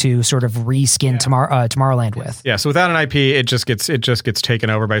property to sort of reskin Tomorrowland with. Yeah, so without an IP, it just gets taken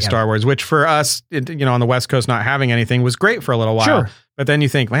over by Star Wars, which for us, on the West Coast, not having anything was great for a little while. Sure. But then you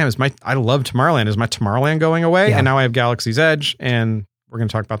think, man, I love Tomorrowland. Is my Tomorrowland going away? Yeah. And now I have Galaxy's Edge, and we're going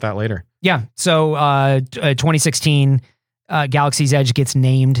to talk about that later. Yeah. So 2016, Galaxy's Edge gets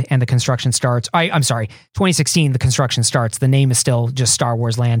named and the construction starts. I'm sorry, 2016, the construction starts. The name is still just Star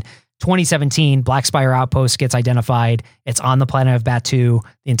Wars Land. 2017, Black Spire Outpost gets identified. It's on the planet of Batuu.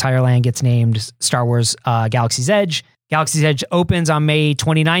 The entire land gets named Star Wars Galaxy's Edge. Galaxy's Edge opens on May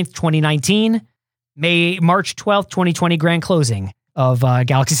 29th, 2019. March 12th, 2020, grand closing of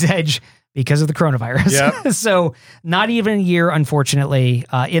Galaxy's Edge because of the coronavirus. Yep. So not even a year, unfortunately.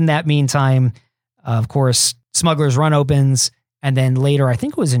 In that meantime, of course, Smuggler's Run opens. And then later, I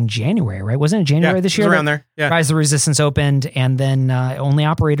think it was in January, right? Wasn't it January this year? It was around there. Yeah. Rise of the Resistance opened and then only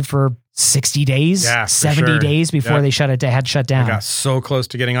operated for 60 days, Yeah, for 70 sure. days before Yep. they had shut down. I got so close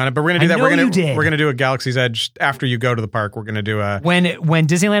to getting on it, but we're gonna do I that. know We're you did. gonna do a Galaxy's Edge after you go to the park. We're gonna do a When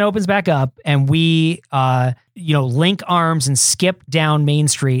Disneyland opens back up and we link arms and skip down Main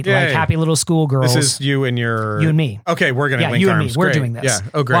Street like Yay. happy little schoolgirls. This is you and me. Okay, we're gonna Yeah, link you and arms. me. We're Great. doing this. Yeah.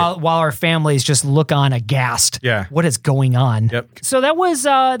 Oh, great. While our families just look on aghast. Yeah. What is going on? Yep. So that was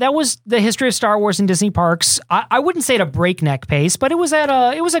the history of Star Wars in Disney parks. I wouldn't say at a breakneck pace, but it was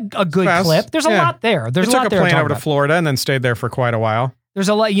a good Fast. clip. There's a Yeah. lot there. There's We a took lot a there plane talk over to about. Florida and then stayed there for quite a while. There's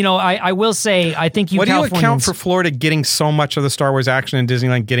a lot. I will say I think What do you account Californians- for Florida getting so much of the Star Wars action and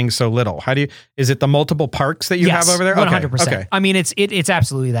Disneyland getting so little? Is it the multiple parks that you Yes, have over there? 100%. Okay. I mean, it's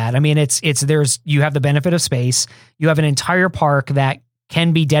absolutely that. I mean, you have the benefit of space. You have an entire park that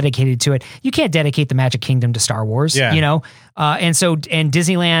can be dedicated to it. You can't dedicate the Magic Kingdom to Star Wars, Yeah. and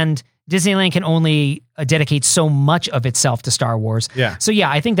Disneyland can only dedicate so much of itself to Star Wars. Yeah. So yeah,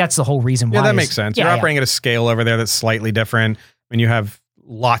 I think that's the whole reason why. Yeah, that makes sense. Yeah, You're yeah. operating at a scale over there that's slightly different. When you have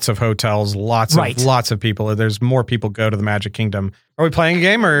lots of hotels, lots of people. There's more people go to the Magic Kingdom. Are we playing a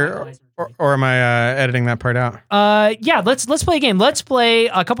game or am I editing that part out? Yeah, let's play a game. Let's play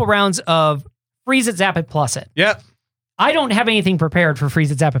a couple rounds of Freeze It, Zap It, Plus It. Yep. I don't have anything prepared for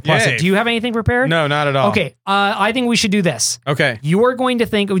Freeze It, Zap It, Plus Yay. It. Do you have anything prepared? No, not at all. Okay, I think we should do this. Okay. You are going to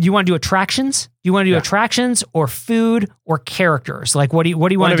think, do you want to do attractions? Do you want to do attractions or food or characters? Like, what do you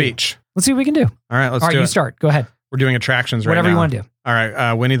want One to of do? each. Let's see what we can do. All right, let's All right, do you it. start. Go ahead. We're doing attractions right now. Whatever you want to do. All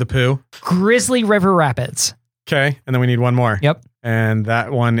right, Winnie the Pooh. Grizzly River Rapids. Okay, and then we need one more. Yep. And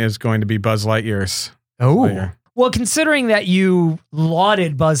that one is going to be Buzz Lightyear's. Oh. Lightyear. Well, considering that you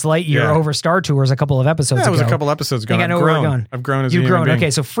lauded Buzz Lightyear over Star Tours a couple of episodes Yeah, ago. it was a couple episodes ago. I think I know where we're going. I've grown as a You've human grown. being.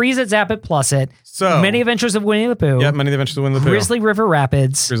 Okay, so Freeze It, Zap It, Plus It. So Many Adventures of Winnie the Pooh. Yep, Many Adventures of Winnie the Pooh. Grizzly River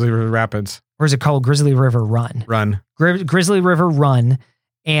Rapids. Grizzly River Rapids. Or is it called Grizzly River Run? Run. Grizzly River Run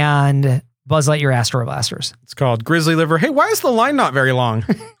and Buzz Lightyear Astro Blasters. It's called Grizzly River. Hey, why is the line not very long?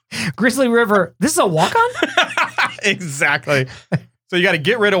 Grizzly River. This is a walk-on? Exactly. So you got to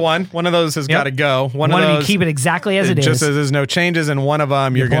get rid of one. One of those has got to go. One of you those, keep it exactly as it is. just as there's no changes, and one of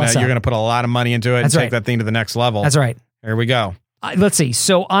them you're gonna put a lot of money into it That's and right. take that thing to the next level. That's right. Here we go. Let's see.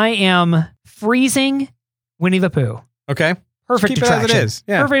 So I am freezing Winnie the Pooh. Okay. Perfect Just keep it as attraction. it is.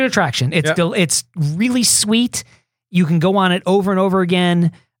 Yeah. Perfect attraction. It's Yep. it's really sweet. You can go on it over and over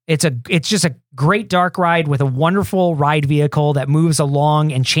again. It's just a great dark ride with a wonderful ride vehicle that moves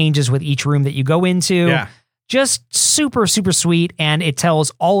along and changes with each room that you go into. Yeah. Just super, super sweet. And it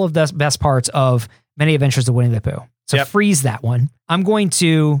tells all of the best parts of Many Adventures of Winnie the Pooh. So Yep. freeze that one. I'm going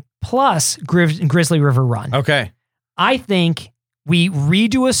to plus Grizzly River Run. Okay. I think we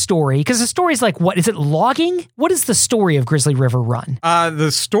redo a story because the story is like, what is it, logging? What is the story of Grizzly River Run? The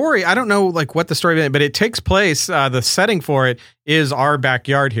story, I don't know like what the story is, but it takes place, the setting for it is our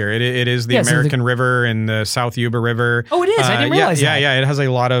backyard here. It is the American River and the South Yuba River. Oh, it is. I didn't realize that. Yeah. It has a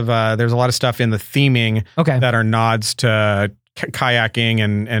lot of, there's a lot of stuff in the theming that are nods to kayaking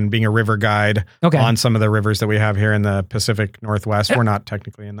and being a river guide on some of the rivers that we have here in the Pacific Northwest. We're not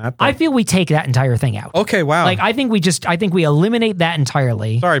technically in that. But. I feel we take that entire thing out. Okay, wow. Like I think we eliminate that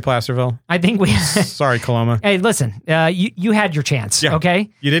entirely. Sorry, Placerville. I think we Sorry, Coloma. Hey, listen, you had your chance, okay?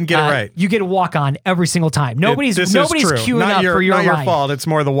 You didn't get it right. You get a walk on every single time. Nobody's This is true. queuing Not up for your not your ride. fault. It's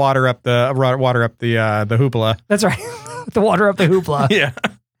more the water up the hoopla. That's right. The water up the hoopla. Yeah.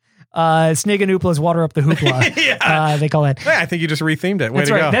 Snig and Hoopla's water up the hoopla. They call it. Hey, I think you just rethemed it. Way That's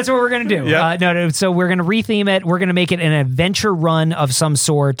to right. go. That's what we're going to do. Yep. No. So we're going to retheme it. We're going to make it an adventure run of some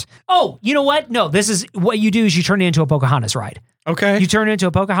sort. Oh, you know what? No, this is what you do is you turn it into a Pocahontas ride. Okay. You turn it into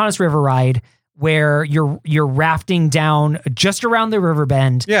a Pocahontas river ride where you're rafting down just around the river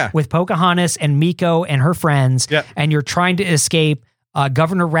bend with Pocahontas and Miko and her friends. And you're trying to escape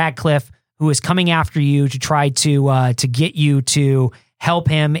Governor Radcliffe, who is coming after you to try to get you to help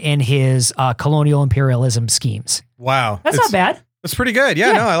him in his colonial imperialism schemes. Wow. That's not bad. That's pretty good.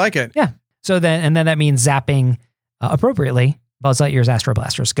 Yeah, no, I like it. Yeah. So then that means zapping appropriately Buzz Lightyear's Astro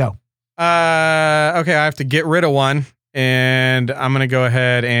Blasters. Go. Okay, I have to get rid of one, and I'm going to go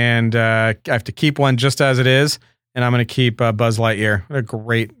ahead and I have to keep one just as it is, and I'm going to keep Buzz Lightyear. What a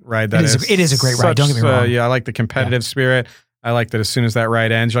great ride that is. It is a great ride. Don't get me wrong. Yeah, I like the competitive spirit. I like that as soon as that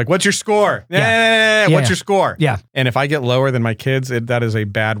ride ends, you're like, what's your score? Yeah. What's your score? Yeah. And if I get lower than my kids, that is a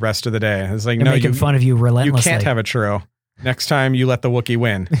bad rest of the day. It's like, They're making fun of you relentlessly. You can't have a churro. Next time you let the Wookiee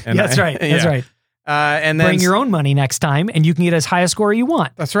win. And That's right. That's right. And then bring your own money next time, and you can get as high a score you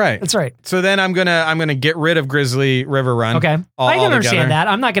want. That's right. That's right. So then I'm gonna get rid of Grizzly River Run. Okay, I can understand that.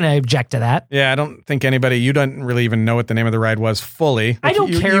 I'm not going to object to that. Yeah, I don't think you don't really even know what the name of the ride was fully. I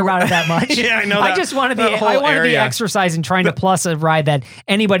don't care about it that much. Yeah, I know. I just want to be. I want to be exercising, trying to plus a ride that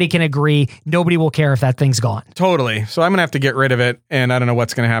anybody can agree. Nobody will care if that thing's gone. Totally. So I'm gonna have to get rid of it, and I don't know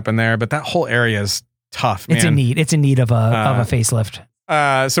what's gonna happen there. But that whole area is tough. Man. It's in need of a facelift.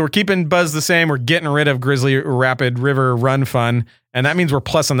 So we're keeping Buzz the same. We're getting rid of Grizzly Rapid River Run Fun, and that means we're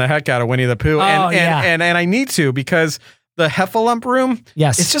plussing the heck out of Winnie the Pooh. And I need to, because the Heffalump room,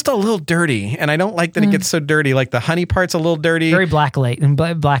 it's just a little dirty, and I don't like that it gets so dirty. Like the honey part's a little dirty, very black light.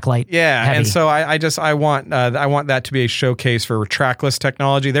 Yeah, heavy. And so I want that to be a showcase for trackless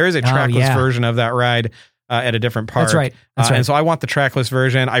technology. There is a trackless version of that ride at a different park. That's right. And so I want the trackless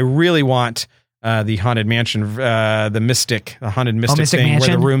version. I really want the Haunted Mansion, the Haunted Mystic thing, Mansion?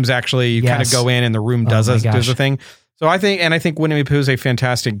 where the rooms actually, you kind of go in and the room does the thing. So I think Winnie the Pooh is a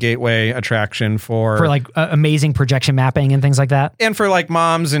fantastic gateway attraction for like amazing projection mapping and things like that. And for like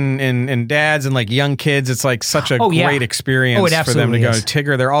moms and dads and like young kids, it's like such a great experience for them to go.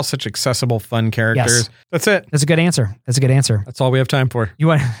 Tigger, they're all such accessible, fun characters. Yes. That's it. That's a good answer. That's all we have time for. You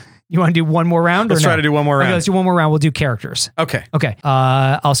want to do one more round? Let's try to do one more round. Okay, let's do one more round. We'll do characters. Okay.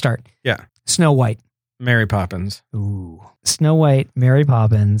 I'll start. Yeah. Snow White. Mary Poppins. Ooh. Snow White, Mary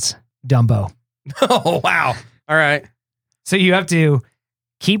Poppins, Dumbo. Oh, wow. All right. So you have to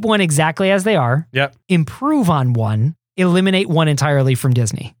keep one exactly as they are. Yep. Improve on one. Eliminate one entirely from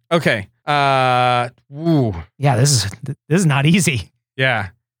Disney. Okay. Yeah, this is not easy. Yeah.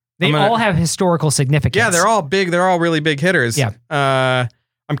 They all have historical significance. Yeah, they're all big. They're all really big hitters. Yeah.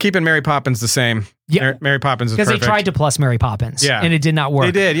 I'm keeping Mary Poppins the same. Yeah. Mary Poppins is perfect. Because they tried to plus Mary Poppins. Yeah. And it did not work.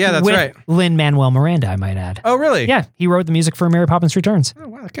 They did. Yeah, that's With right. Lin-Manuel Miranda, I might add. Oh, really? Yeah. He wrote the music for Mary Poppins Returns. Oh,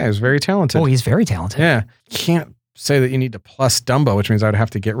 wow. That guy is very talented. Oh, he's very talented. Yeah. Can't say that you need to plus Dumbo, which means I would have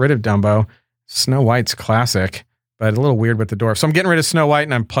to get rid of Dumbo. Snow White's classic, but a little weird with the dwarf. So I'm getting rid of Snow White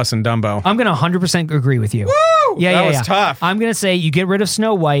and I'm plussing Dumbo. I'm going to 100% agree with you. Woo! That was tough. I'm going to say you get rid of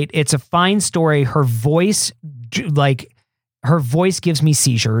Snow White. It's a fine story. Her voice, gives me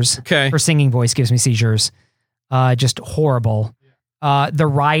seizures. Okay. Her singing voice gives me seizures. Just horrible. The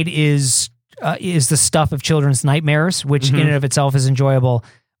ride is the stuff of children's nightmares, which in and of itself is enjoyable.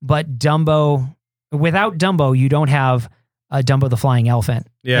 But Dumbo, without Dumbo, you don't have Dumbo the Flying Elephant.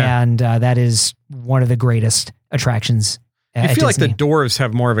 Yeah. And that is one of the greatest attractions I feel Disney. like the dwarves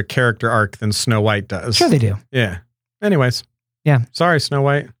have more of a character arc than Snow White does. Sure they do. Yeah. Anyways. Yeah. Sorry, Snow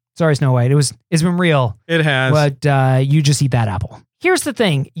White. Sorry, Snow White. It's been real. It has. But you just eat that apple. Here's the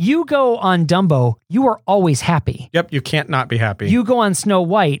thing. You go on Dumbo, you are always happy. Yep. You can't not be happy. You go on Snow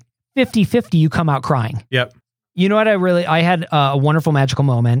White, 50-50, you come out crying. Yep. You know what? I had a wonderful magical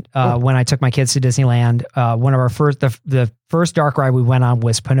moment when I took my kids to Disneyland. One of our the first dark ride we went on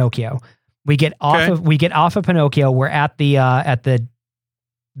was Pinocchio. We get off of Pinocchio. We're at the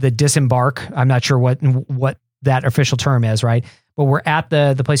disembark. I'm not sure what that official term is, right? But we're at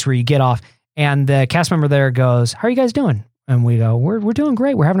the place where you get off, and the cast member there goes, "How are you guys doing?" And we go, "We're doing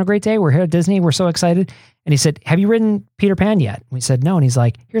great. We're having a great day. We're here at Disney. We're so excited." And he said, "Have you ridden Peter Pan yet?" We said, "No." And he's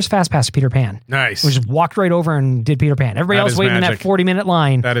like, "Here's Fast Pass to Peter Pan." Nice. We just walked right over and did Peter Pan. Everybody else waiting in that 40-minute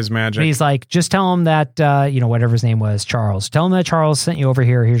line. That is magic. And he's like, "Just tell him that whatever his name was, Charles. Tell him that Charles sent you over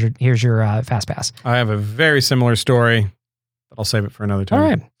here. Here's your Fast Pass." I have a very similar story, but I'll save it for another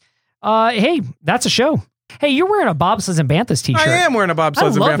time. All right. Hey, that's a show. Hey, you're wearing a Bobsleds and Banthas t-shirt. I am wearing a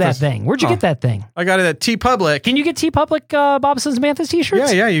Bobsleds and Banthas. I love that thing. Where'd you get that thing? I got it at TeePublic. Can you get TeePublic Bobsleds and Banthas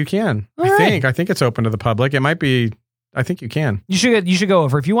t-shirts? Yeah, you can. I think it's open to the public. It might be. I think you can. You should go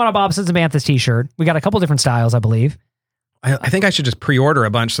over if you want a Bobsleds and Banthas t-shirt. We got a couple different styles, I believe. I think I should just pre-order a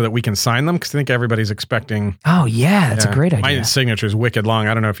bunch so that we can sign them because I think everybody's expecting. Oh yeah, that's a great idea. My signature is wicked long.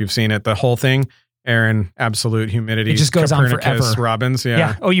 I don't know if you've seen it. The whole thing. Aaron, Absolute Humidity. It just goes on forever. Robbins,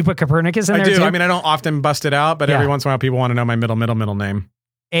 yeah. Oh, you put Copernicus in there too? I do. I mean, I don't often bust it out, but every once in a while people want to know my middle name.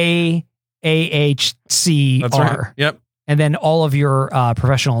 AAHCR. That's right. Yep. And then all of your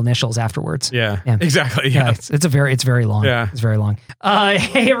professional initials afterwards. Yeah. Exactly. Yeah. It's very long. Yeah. It's very long.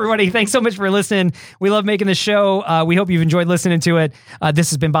 Hey everybody, thanks so much for listening. We love making the show. We hope you've enjoyed listening to it.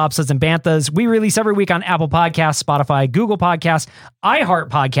 This has been Bobsleds and Banthas. We release every week on Apple Podcasts, Spotify, Google Podcasts, iHeart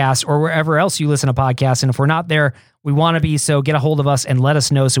Podcasts, or wherever else you listen to podcasts. And if we're not there, we want to be, so get a hold of us and let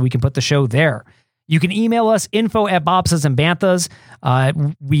us know so we can put the show there. You can email us, info@bobsaysandbanthas.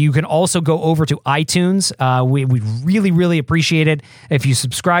 You can also go over to iTunes. We really, really appreciate it. If you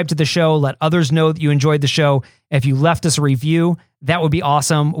subscribe to the show, let others know that you enjoyed the show. If you left us a review, that would be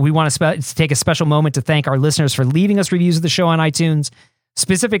awesome. We want to take a special moment to thank our listeners for leaving us reviews of the show on iTunes,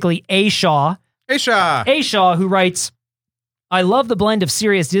 specifically A. Shaw, who writes, I love the blend of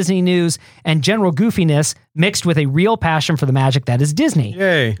serious Disney news and general goofiness mixed with a real passion for the magic that is Disney.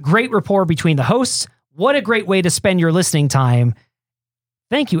 Yay. Great rapport between the hosts. What a great way to spend your listening time.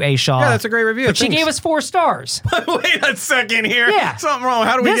 Thank you, A. Shaw. Yeah, that's a great review. But she gave us 4 stars. Wait a second here. Yeah. Something wrong.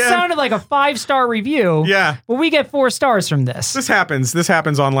 How do we This get... sounded like a 5-star review. Yeah. But we get 4 stars from this. This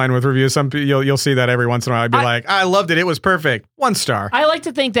happens online with reviews. You'll see that every once in a while. I'd be like, I loved it. It was perfect. 1 star. I like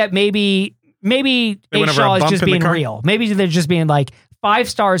to think that maybe A. went over Shaw a is bump just in the being car? real. Maybe they're just being like, 5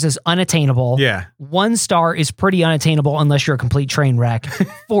 stars is unattainable. Yeah. 1 star is pretty unattainable unless you're a complete train wreck.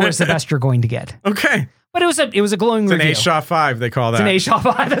 4 is the best you're going to get. Okay. But it was a glowing It's review. an A. Shaw 5, they call that. It's an A. Shaw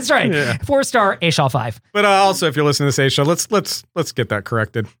 5. That's right. Yeah. 4-star A. Shaw 5. But also, if you're listening to this A. Shaw, let's get that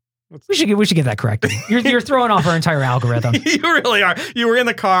corrected. We should get that corrected. You're throwing off our entire algorithm. You really are. You were in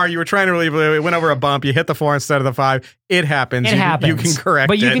the car. You were trying to leave. It went over a bump. You hit the 4 instead of the 5. It happens. It happens. You can correct it.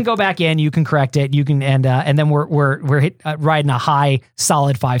 But you can go back in. You can correct it. You can and then we're riding a high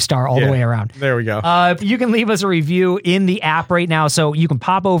solid 5-star all the way around. There we go. You can leave us a review in the app right now, so you can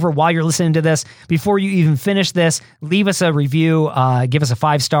pop over while you're listening to this. Before you even finish this, leave us a review. Give us a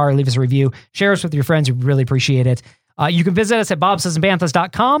 5-star. Leave us a review. Share us with your friends. We really appreciate it. You can visit us at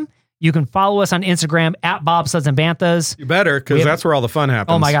bobsaysandbanthas.com. You can follow us on Instagram at bobsaysandbanthas. You better, because that's where all the fun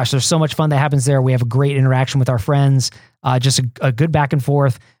happens. Oh my gosh, there's so much fun that happens there. We have a great interaction with our friends, just a good back and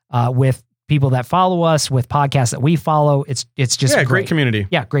forth with people that follow us, with podcasts that we follow. It's just great community.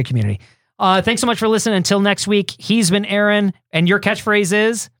 Yeah, great community. Thanks so much for listening. Until next week, he's been Aaron, and your catchphrase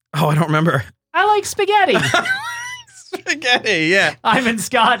is? Oh, I don't remember. I like spaghetti. Spaghetti, yeah. I'm in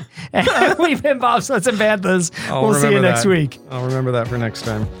Scott, and we've been Bob Sluts and Banthas. We'll see you next week. I'll remember that for next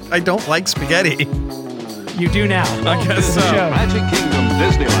time. I don't like spaghetti. You do now. I guess so. Magic Kingdom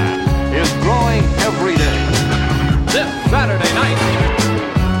Disneyland is growing every day. This Saturday night.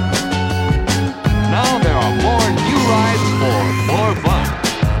 Now there are more new rides for more fun.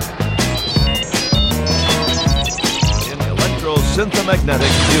 In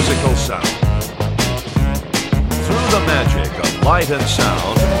electro-synthomagnetic musical sound. Through the magic of light and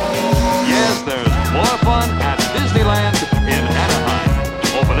sound. Yes, there's more fun at Disneyland in Anaheim.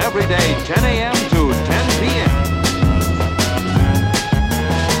 Open every day, 10 a.m. to 10 p.m.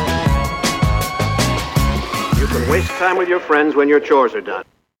 You can waste time with your friends when your chores are done.